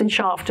knowledge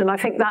Wissenschaft, and I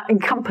think that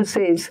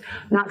encompasses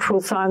natural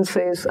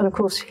sciences, and of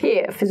course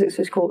here, physics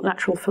is called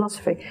natural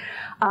philosophy.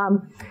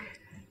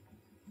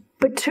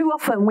 But too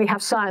often we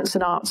have science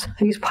and arts,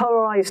 these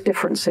polarized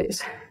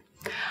differences.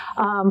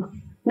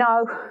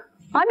 Now,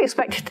 I'm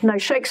expected to know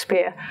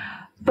Shakespeare,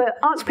 but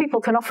arts people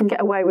can often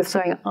get away with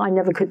saying, I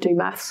never could do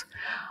maths.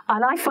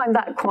 And I find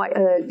that quite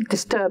a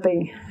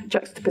disturbing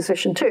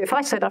juxtaposition too. If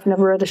I said I've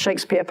never read a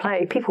Shakespeare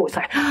play, people would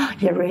say, oh,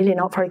 you're really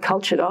not very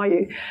cultured, are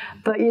you?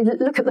 But you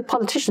look at the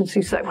politicians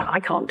who say, well, I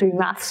can't do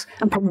maths,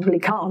 and probably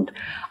can't.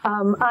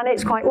 And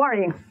it's quite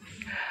worrying.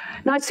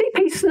 Now,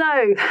 C.P.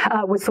 Snow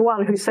was the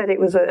one who said it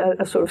was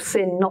a sort of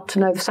sin not to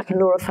know the second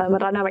law of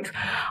thermodynamics.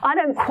 I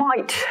don't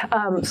quite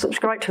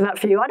subscribe to that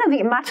view. I don't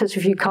think it matters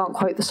if you can't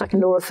quote the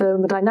second law of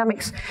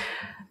thermodynamics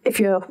if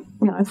you're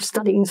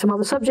studying some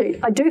other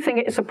subject. I do think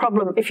it's a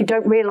problem if you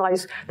don't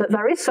realise that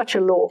there is such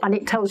a law and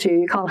it tells you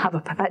you can't have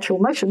a perpetual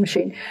motion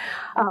machine.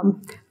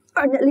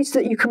 And at least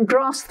that you can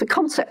grasp the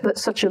concept that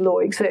such a law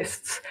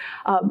exists.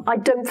 I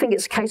don't think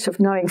it's a case of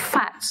knowing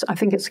facts. I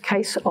think it's a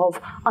case of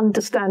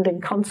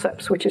understanding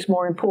concepts, which is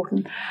more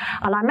important.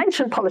 And I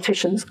mentioned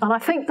politicians, and I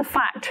think the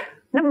fact,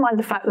 never mind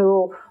the fact they're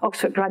all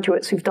Oxford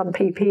graduates who've done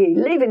PPE,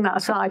 leaving that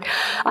aside,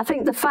 I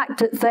think the fact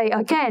that they,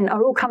 again,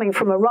 are all coming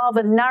from a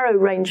rather narrow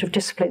range of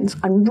disciplines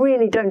and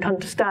really don't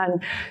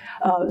understand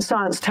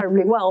science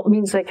terribly well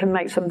means they can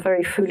make some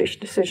very foolish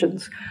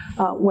decisions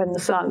when the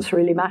science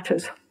really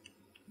matters.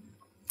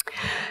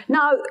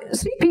 Now,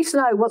 C.P.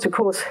 Snow was, of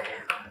course,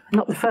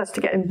 not the first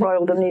to get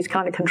embroiled in these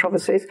kind of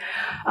controversies.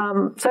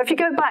 So if you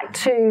go back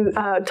to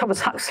Thomas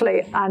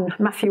Huxley and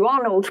Matthew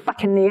Arnold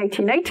back in the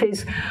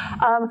 1880s,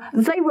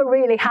 they were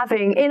really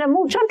having, in a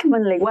more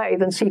gentlemanly way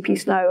than C.P.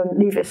 Snow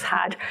and Leavis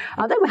had,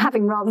 they were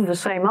having rather the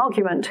same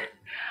argument.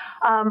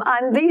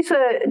 And these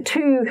are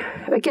two,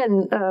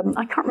 again,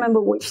 I can't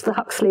remember which the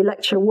Huxley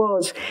lecture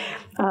was.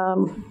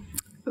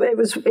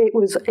 It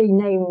was a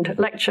named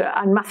lecture,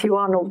 and Matthew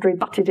Arnold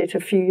rebutted it a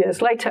few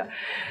years later.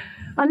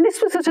 And this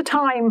was at a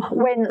time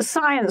when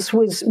science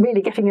was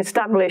really getting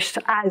established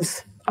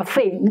as a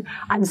thing,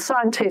 and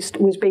scientist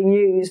was being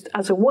used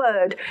as a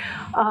word.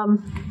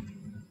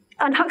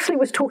 And Huxley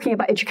was talking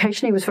about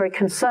education. He was very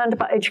concerned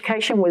about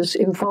education, was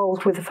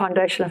involved with the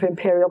foundation of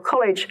Imperial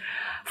College.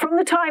 From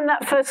the time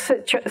that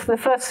the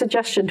first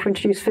suggestion to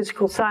introduce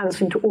physical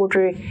science into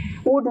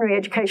ordinary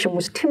education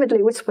was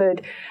timidly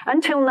whispered,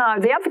 until now,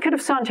 the advocate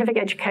of scientific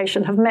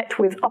education have met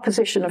with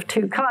opposition of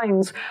two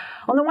kinds.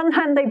 On the one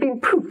hand, they've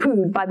been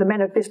pooh-poohed by the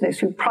men of business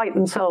who pride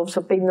themselves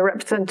of being the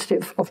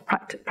representative of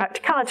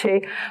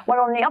practicality,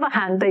 while on the other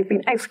hand, they've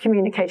been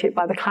excommunicated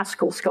by the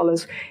classical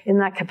scholars in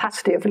their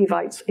capacity of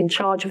Levites in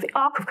charge of the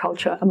arc of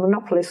culture and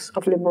monopolists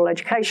of liberal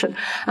education.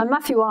 And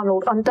Matthew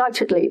Arnold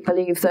undoubtedly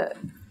believed that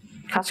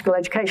classical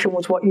education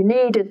was what you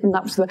needed, and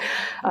that was the,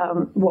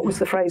 what was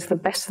the phrase, the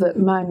best that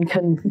man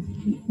can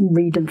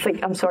read and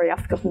think. I'm sorry,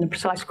 I've forgotten the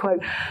precise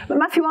quote. But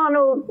Matthew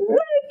Arnold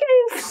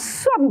gave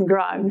some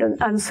ground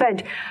and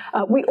said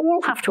we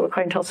all have to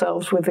acquaint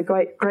ourselves with the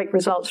great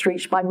results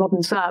reached by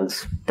modern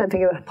science. Don't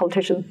think a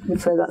politician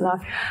would say that now.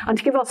 And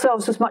to give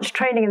ourselves as much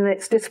training in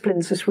its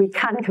disciplines as we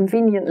can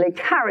conveniently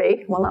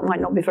carry, well, that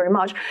might not be very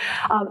much,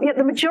 yet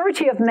the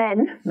majority of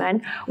men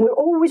will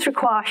always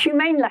require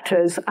humane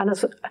letters,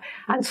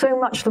 and so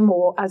much the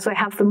more as they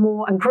have the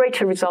more and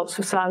greater results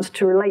of science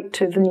to relate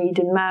to the need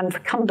in man for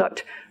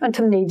conduct and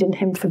to the need in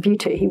him for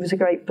beauty. He was a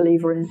great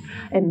believer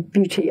in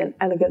beauty and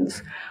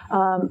elegance,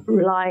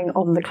 relying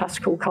on the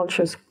classical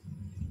cultures.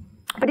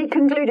 But he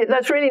concluded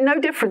there's really no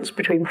difference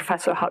between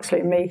Professor Huxley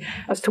and me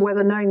as to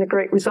whether knowing the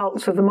great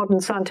results of the modern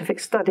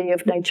scientific study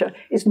of nature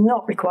is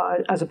not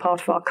required as a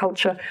part of our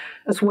culture,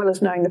 as well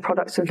as knowing the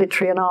products of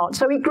literary and art.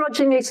 So he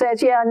grudgingly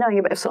says, yeah, knowing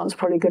a bit of science is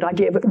probably a good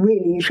idea, but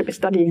really you should be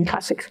studying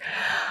classics.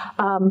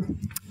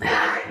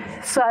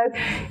 So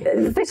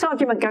this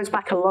argument goes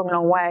back a long,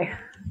 long way.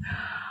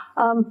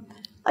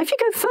 If you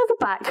go further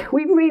back,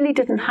 we really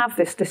didn't have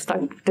this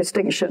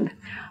distinction.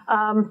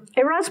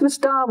 Erasmus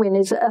Darwin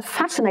is a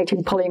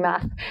fascinating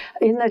polymath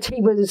in that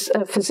he was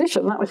a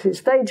physician, that was his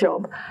day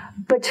job,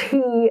 but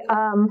he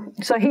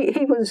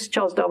was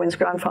Charles Darwin's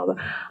grandfather,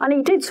 and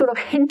he did sort of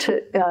hint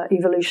at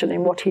evolution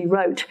in what he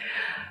wrote.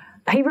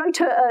 He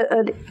wrote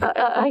a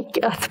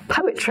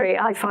poetry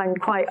I find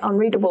quite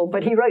unreadable,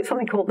 but he wrote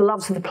something called The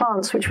Loves of the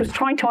Plants, which was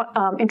trying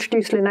to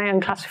introduce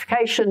Linnaean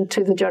classification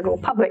to the general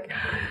public.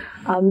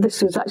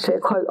 This was actually a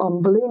quote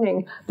on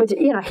ballooning, but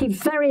he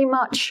very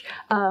much,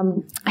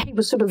 he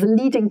was sort of the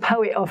leading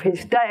poet of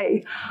his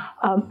day,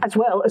 as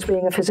well as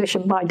being a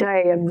physician by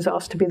day, and was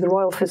asked to be the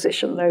royal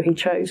physician, though he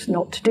chose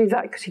not to do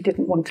that because he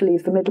didn't want to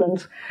leave the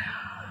Midlands.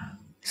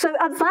 So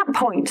at that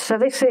point, so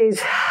this is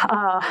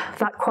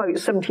that quote,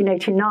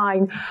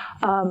 1789,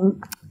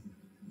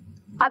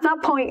 at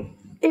that point,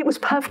 it was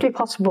perfectly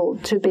possible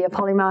to be a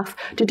polymath,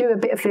 to do a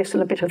bit of this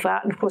and a bit of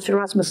that. And of course,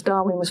 Erasmus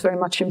Darwin was very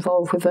much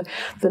involved with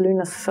the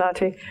Lunar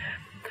Society.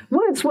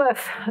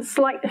 Wordsworth,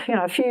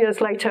 a few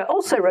years later,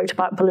 also wrote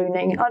about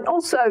ballooning. And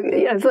also,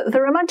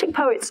 the Romantic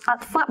poets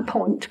at that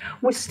point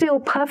were still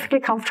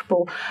perfectly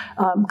comfortable,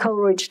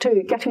 Coleridge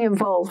too, getting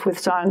involved with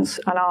science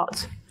and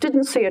arts.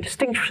 Didn't see a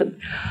distinction.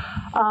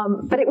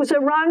 But it was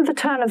around the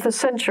turn of the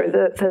century,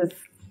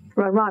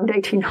 around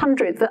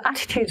 1800, the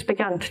attitudes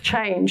began to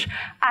change,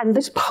 and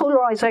this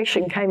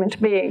polarization came into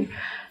being.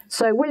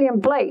 So William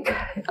Blake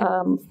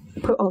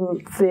put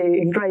on the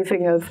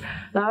engraving of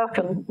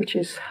Laocoon, which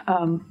is,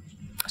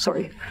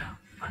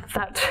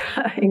 that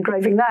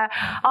engraving there,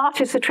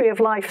 art is the tree of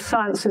life,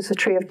 science is the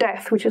tree of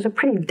death, which is a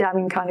pretty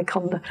damning kind of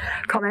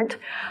comment.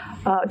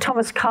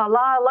 Thomas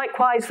Carlyle,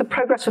 likewise, the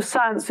progress of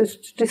science is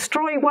to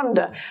destroy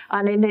wonder,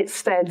 and in its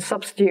stead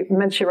substitute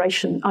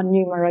mensuration and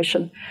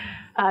numeration.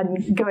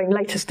 And going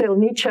later still,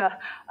 Nietzsche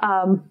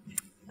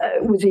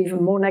was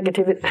even more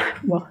negative.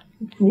 Well,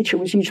 Nietzsche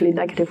was usually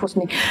negative,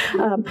 wasn't he?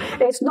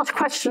 It's not a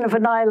question of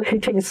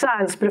annihilating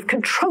science, but of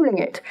controlling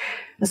it.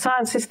 The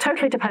science is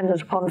totally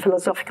dependent upon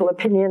philosophical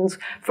opinions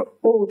for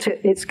all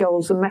its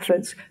goals and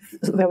methods,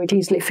 though it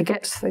easily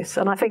forgets this.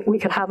 And I think we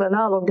could have an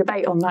hour-long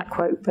debate on that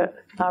quote, but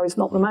now is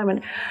not the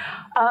moment.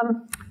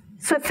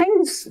 So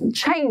things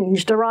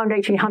changed around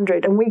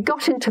 1800, and we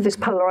got into this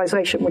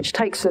polarization, which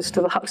takes us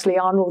to the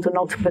Huxley-Arnold and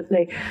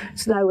ultimately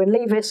Snow and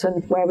Leavis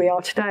and where we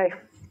are today.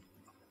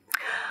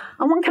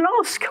 And one can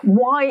ask,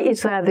 why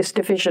is there this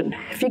division?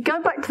 If you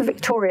go back to the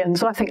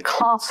Victorians, I think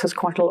class has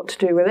quite a lot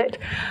to do with it.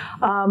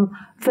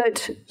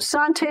 That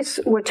scientists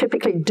were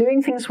typically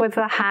doing things with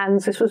their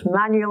hands. This was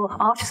manual,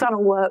 artisanal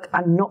work,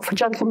 and not for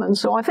gentlemen.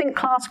 So I think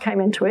class came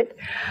into it.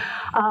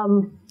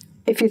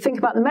 If you think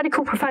about the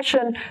medical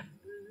profession,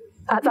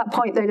 at that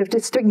point, they'd have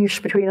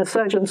distinguished between a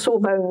surgeon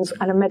sawbones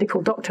and a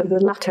medical doctor. The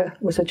latter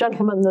was a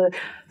gentleman,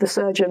 the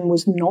surgeon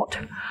was not.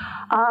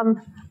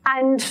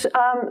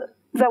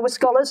 There were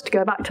scholars, to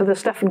go back to the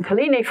Stefan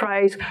Collini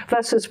phrase,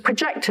 versus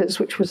projectors,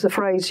 which was the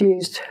phrase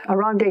used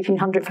around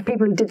 1800 for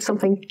people who did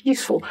something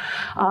useful.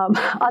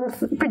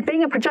 And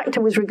being a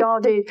projector was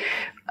regarded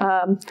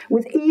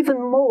with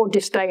even more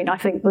disdain, I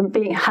think, than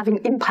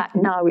having impact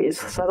now is.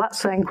 So that's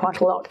saying quite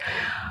a lot.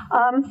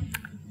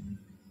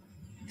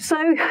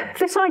 So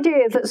this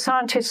idea that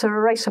scientists are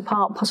a race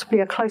apart, possibly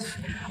a class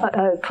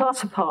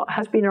apart,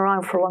 has been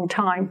around for a long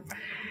time.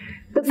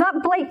 But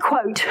that Blake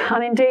quote,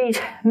 and indeed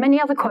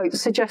many other quotes,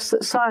 suggest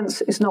that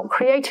science is not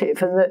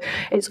creative and that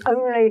it's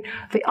only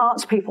the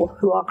arts people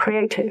who are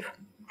creative.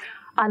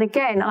 And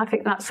again, I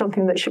think that's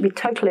something that should be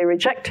totally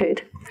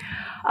rejected.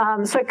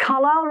 So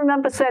Carlyle,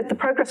 remember, said the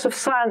progress of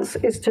science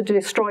is to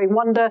destroy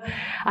wonder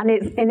and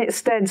in its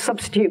stead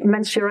substitute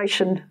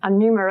mensuration and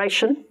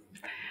numeration.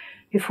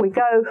 If we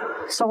go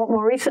somewhat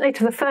more recently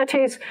to the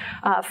 30s,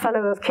 a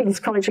fellow of King's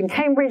College in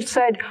Cambridge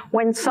said,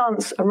 when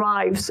science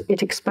arrives,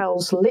 it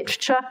expels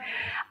literature.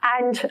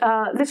 And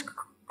this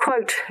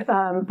quote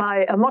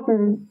by a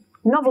modern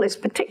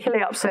novelist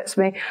particularly upsets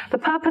me. The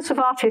purpose of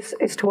art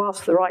is to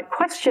ask the right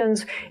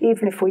questions,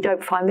 even if we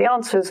don't find the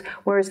answers,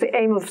 whereas the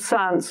aim of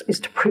science is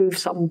to prove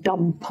some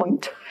dumb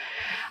point.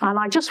 And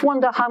I just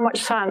wonder how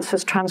much science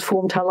has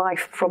transformed her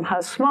life, from her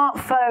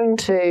smartphone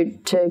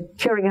to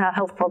curing her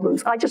health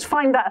problems. I just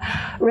find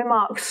that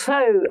remark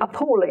so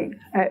appalling.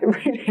 It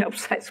really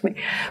upsets me.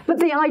 But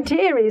the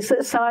idea is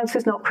that science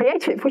is not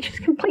creative, which is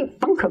complete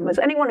bunkum, as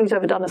anyone who's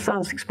ever done a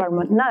science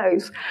experiment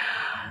knows.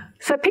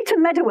 So Peter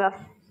Medawar,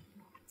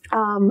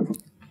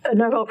 a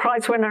Nobel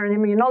Prize winner and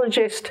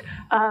immunologist,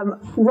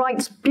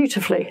 writes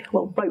beautifully,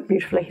 well, wrote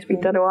beautifully, he's been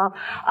dead a while,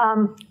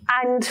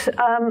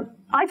 and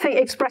I think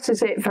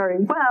expresses it very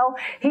well.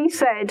 He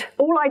said,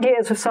 all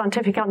ideas of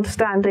scientific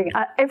understanding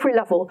at every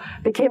level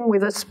begin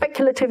with a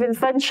speculative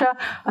adventure,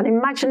 an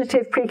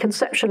imaginative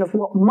preconception of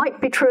what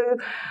might be true,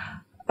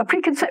 a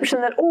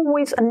preconception that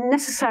always and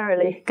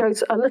necessarily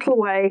goes a little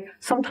way,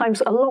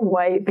 sometimes a long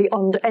way,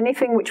 beyond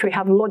anything which we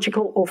have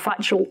logical or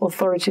factual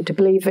authority to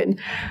believe in.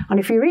 And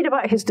if you read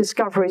about his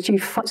discoveries, you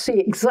see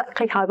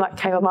exactly how that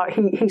came about.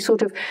 He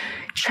sort of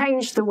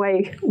changed the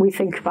way we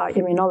think about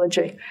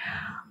immunology.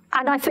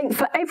 And I think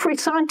for every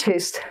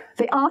scientist,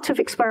 the art of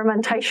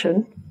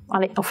experimentation,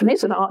 and it often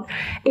is an art,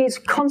 is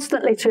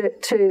constantly to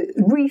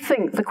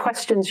rethink the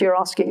questions you're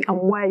asking and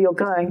where you're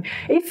going.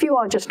 If you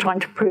are just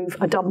trying to prove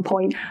a dumb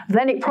point,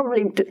 then it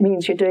probably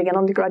means you're doing an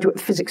undergraduate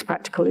physics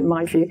practical, in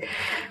my view.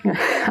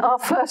 Our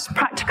first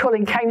practical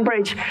in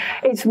Cambridge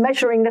is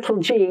measuring little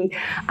g,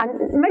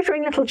 and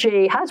measuring little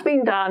g has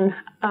been done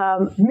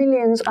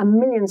millions and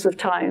millions of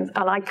times,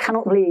 and I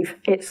cannot believe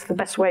it's the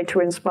best way to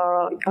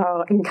inspire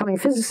our incoming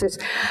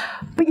physicists.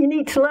 But you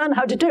need to learn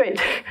how to do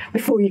it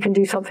before you can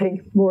do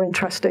something more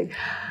interesting.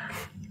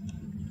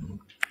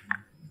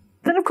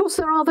 Then, of course,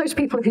 there are those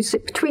people who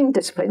sit between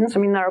disciplines. I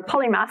mean, there are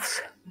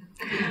polymaths,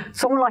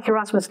 someone like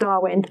Erasmus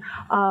Darwin,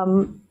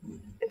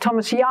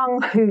 Thomas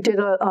Young, who did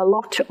a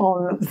lot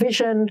on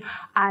vision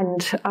and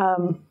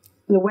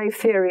the wave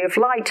theory of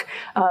light.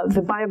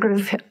 The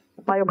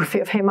biography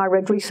of him I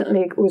read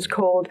recently was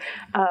called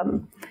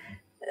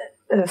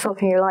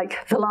something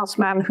like The Last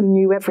Man Who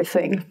Knew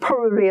Everything,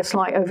 probably a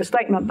slight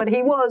overstatement, but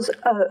he was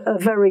a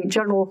very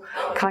general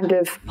kind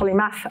of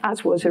polymath,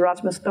 as was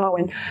Erasmus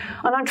Darwin.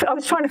 And I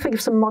was trying to think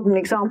of some modern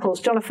examples.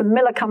 Jonathan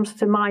Miller comes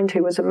to mind,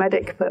 who was a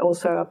medic, but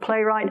also a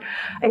playwright.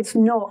 It's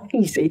not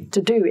easy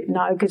to do it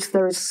now, because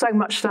there is so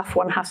much stuff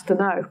one has to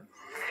know.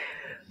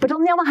 But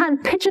on the other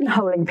hand,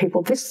 pigeonholing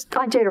people, this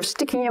idea of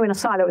sticking you in a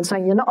silo and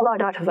saying you're not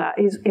allowed out of that,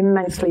 is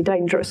immensely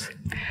dangerous.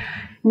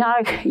 Now,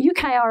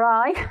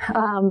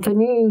 UKRI, the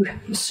new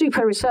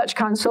super research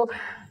council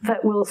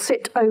that will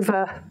sit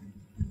over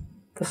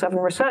the 7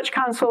 research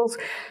councils,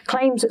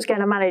 claims it's going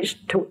to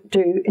manage to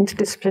do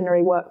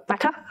interdisciplinary work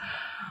better.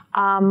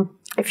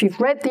 If you've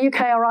read the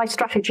UKRI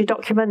strategy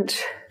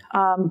document,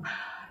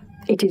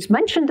 it is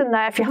mentioned in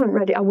there. If you haven't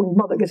read it, I wouldn't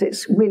bother, because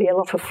it's really a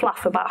lot of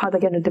fluff about how they're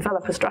going to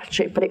develop a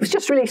strategy. But it was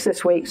just released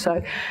this week,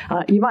 so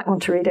you might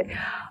want to read it.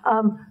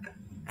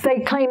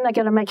 They claim they're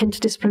going to make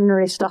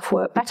interdisciplinary stuff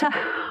work better.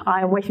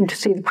 I am waiting to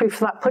see the proof of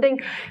that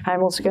pudding.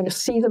 I'm also going to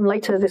see them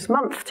later this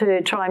month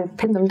to try and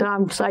pin them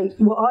down and say,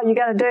 what are you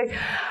going to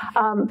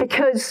do?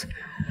 Because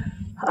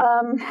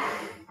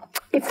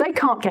if they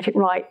can't get it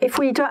right, if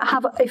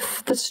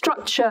the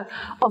structure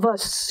of a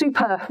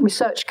super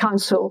research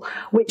council,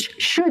 which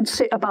should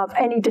sit above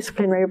any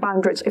disciplinary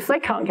boundaries, if they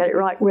can't get it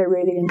right, we're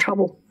really in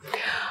trouble.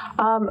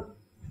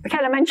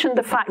 Michaela mentioned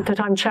the fact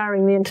that I'm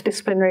chairing the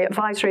interdisciplinary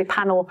advisory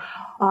panel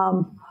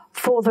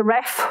for the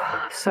REF.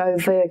 So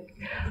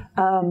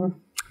the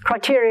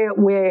criteria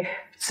we're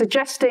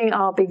suggesting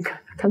are being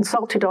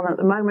consulted on at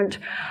the moment,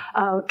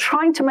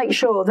 trying to make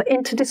sure that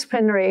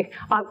interdisciplinary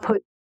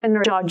output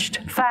are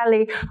judged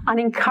fairly and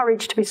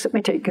encouraged to be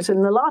submitted. Because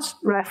in the last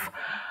REF,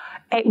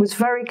 it was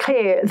very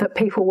clear that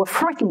people were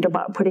frightened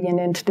about putting in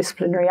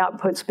interdisciplinary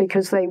outputs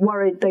because they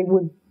worried they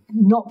would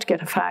not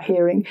get a fair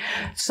hearing.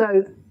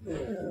 So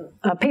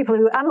people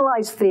who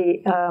analysed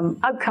the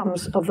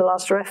outcomes of the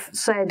last REF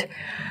said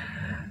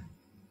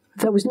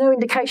there was no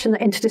indication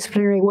that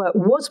interdisciplinary work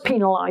was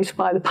penalised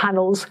by the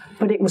panels,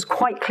 but it was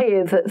quite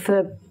clear that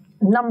the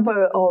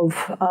number of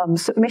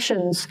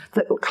submissions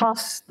that would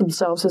class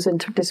themselves as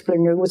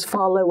interdisciplinary was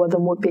far lower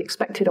than would be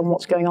expected on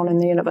what's going on in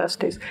the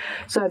universities.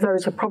 So there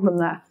is a problem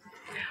there.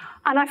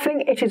 And I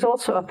think it is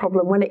also a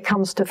problem when it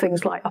comes to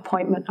things like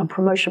appointment and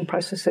promotion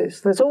processes.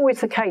 There's always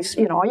the case,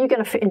 you know, are you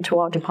going to fit into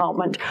our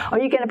department? Are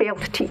you going to be able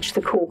to teach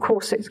the core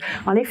courses?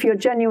 And if you're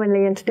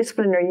genuinely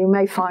interdisciplinary, you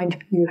may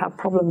find you have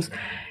problems.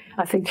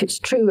 I think it's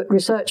true at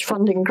research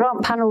funding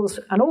grant panels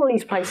and all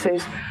these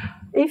places.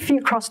 If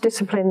you cross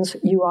disciplines,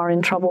 you are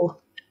in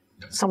trouble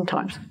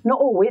sometimes.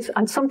 Not always,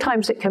 and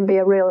sometimes it can be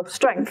a real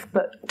strength,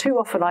 but too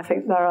often I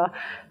think there are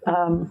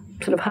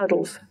sort of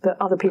hurdles that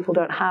other people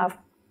don't have.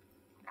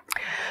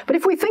 But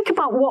if we think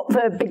about what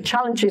the big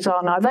challenges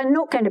are now, they're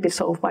not going to be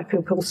solved by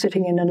people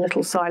sitting in a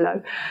little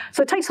silo.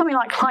 So take something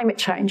like climate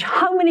change.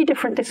 How many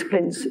different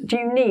disciplines do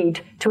you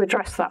need to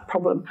address that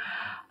problem?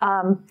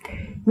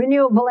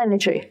 Renewable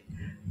energy.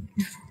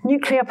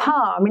 Nuclear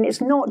power. I mean,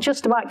 it's not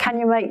just about can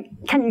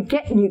you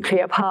get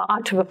nuclear power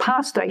out of a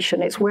power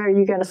station. It's where are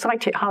you going to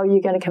site it? How are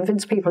you going to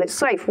convince people it's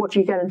safe? What are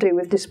you going to do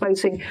with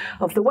disposing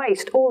of the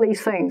waste? All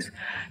these things.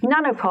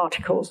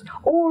 Nanoparticles.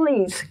 All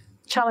these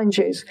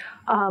challenges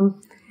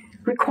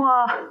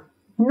require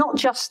not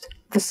just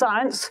the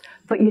science,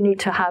 but you need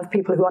to have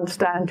people who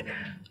understand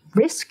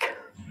risk.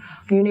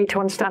 You need to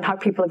understand how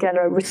people are going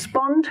to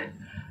respond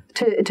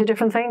to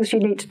different things. You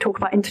need to talk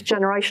about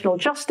intergenerational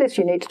justice.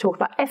 You need to talk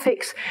about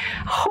ethics.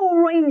 A whole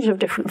range of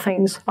different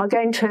things are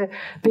going to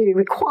be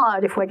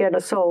required if we're going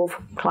to solve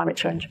climate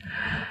change.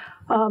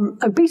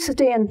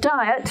 Obesity and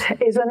diet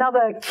is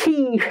another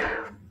key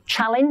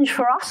challenge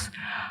for us.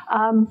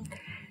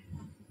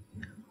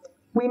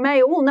 We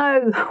may all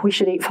know we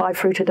should eat 5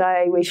 fruit a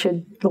day, we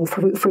should, or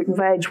fruit and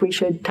veg, we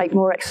should take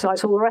more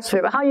exercise, all the rest of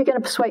it, but how are you going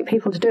to persuade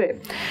people to do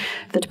it?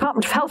 The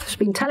Department of Health has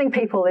been telling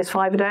people this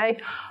 5 a day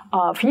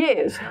for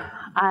years,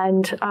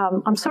 and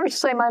I'm sorry to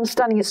say my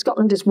understanding is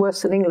Scotland is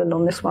worse than England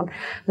on this one.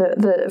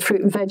 The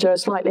fruit and veg are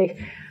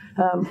slightly,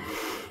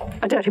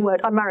 a dirty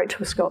word. I'm married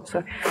to a Scot,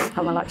 so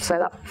I might like to say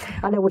that.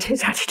 I know what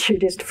his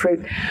attitude is to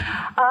fruit.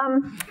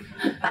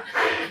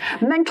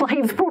 Mental,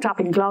 he was brought up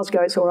in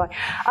Glasgow, it's all right.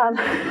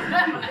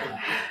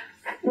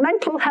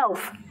 Mental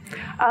health.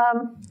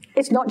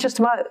 It's not just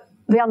about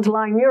the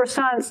underlying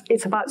neuroscience,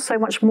 it's about so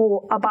much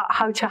more about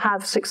how to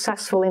have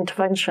successful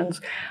interventions.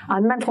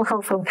 And mental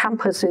health on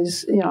campus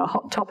is, a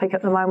hot topic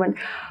at the moment.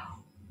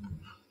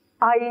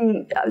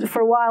 I,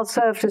 for a while,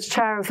 served as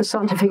chair of the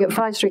Scientific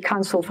Advisory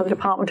Council for the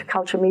Department of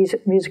Culture,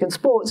 Music and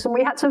Sports, and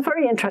we had some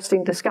very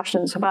interesting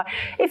discussions about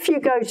if you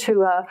go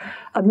to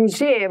a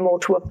museum or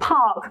to a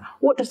park,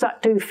 what does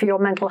that do for your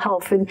mental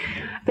health? And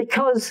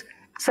because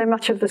so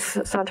much of the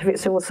scientific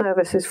civil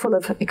service is full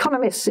of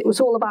economists, it was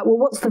all about, well,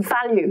 what's the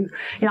value?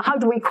 How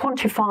do we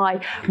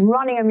quantify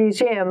running a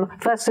museum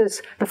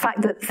versus the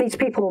fact that these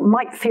people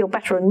might feel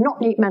better and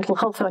not need mental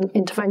health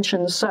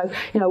interventions? So,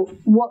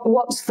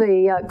 what's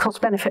the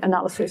cost-benefit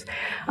analysis?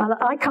 And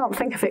I can't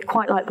think of it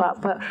quite like that,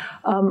 but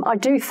I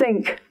do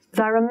think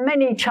there are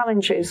many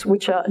challenges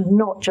which are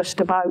not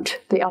just about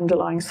the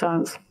underlying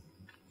science.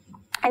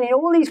 And in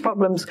all these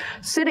problems,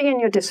 sitting in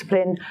your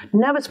discipline,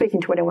 never speaking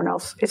to anyone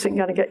else, isn't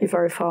going to get you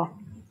very far.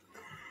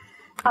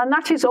 And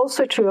that is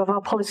also true of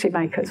our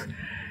policymakers.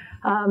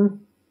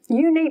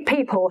 You need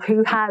people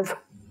who have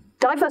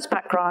diverse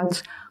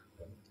backgrounds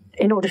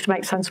in order to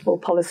make sensible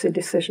policy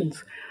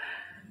decisions.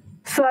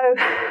 So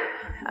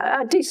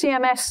at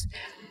DCMS,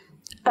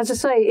 as I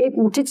say,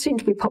 it did seem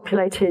to be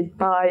populated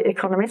by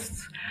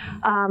economists.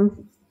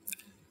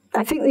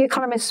 I think the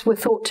economists were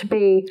thought to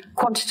be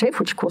quantitative,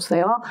 which of course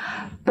they are,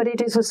 but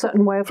it is a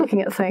certain way of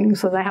looking at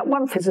things. And they had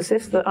one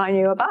physicist that I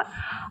knew about.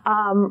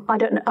 I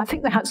don't know, I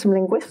think they had some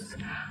linguists.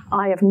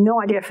 I have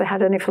no idea if they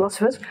had any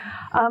philosophers.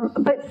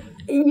 But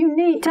you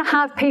need to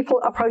have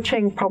people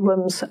approaching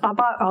problems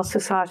about our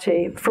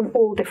society from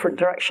all different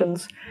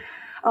directions.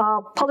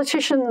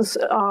 Politicians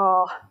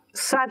are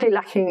sadly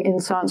lacking in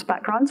science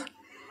backgrounds.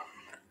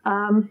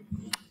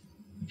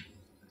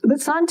 But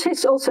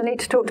scientists also need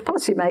to talk to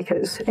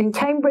policymakers. In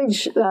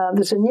Cambridge,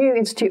 there's a new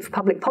Institute for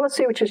Public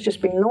Policy, which has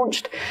just been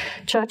launched.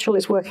 Churchill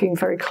is working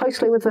very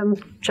closely with them.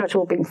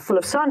 Churchill being full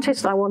of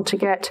scientists, I want to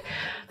get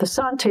the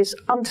scientists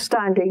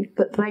understanding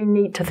that they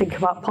need to think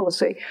about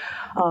policy.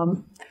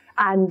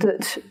 And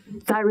that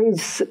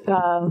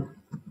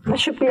there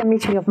should be a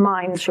meeting of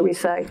minds, shall we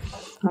say.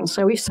 And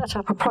so we've set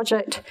up a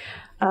project,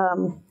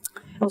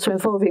 also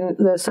involving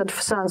the Centre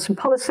for Science and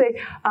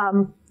Policy,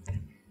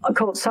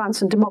 called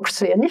Science and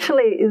Democracy.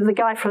 Initially, the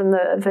guy from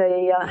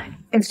the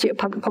Institute of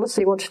Public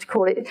Policy wanted to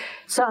call it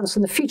Science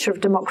and the Future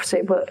of Democracy,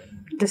 but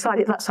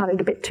decided that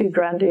sounded a bit too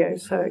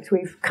grandiose, so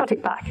we've cut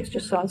it back. It's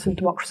just Science and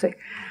Democracy.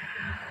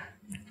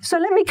 So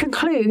let me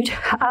conclude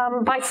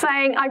by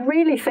saying I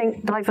really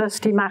think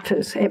diversity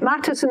matters. It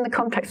matters in the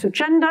context of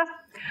gender.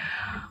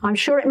 I'm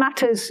sure it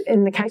matters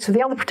in the case of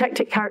the other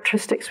protected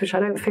characteristics, which I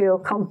don't feel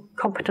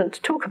competent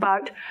to talk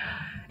about.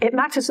 It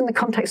matters in the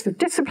context of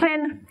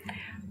discipline.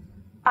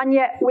 And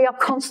yet we are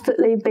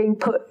constantly being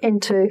put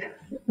into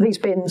these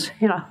bins.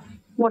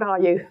 What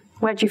are you?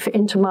 Where do you fit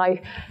into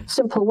my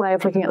simple way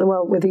of looking at the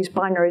world with these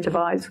binary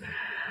divides?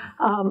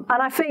 And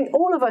I think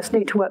all of us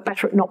need to work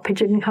better at not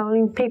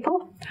pigeonholing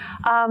people.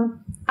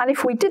 And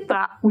if we did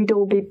that, we'd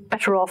all be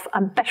better off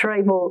and better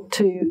able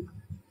to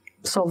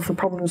solve the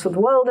problems of the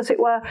world, as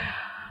it were.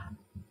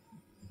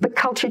 But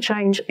culture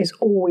change is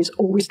always,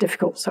 always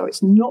difficult. So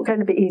it's not going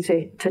to be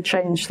easy to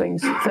change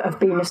things that have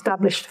been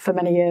established for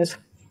many years.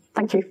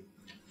 Thank you.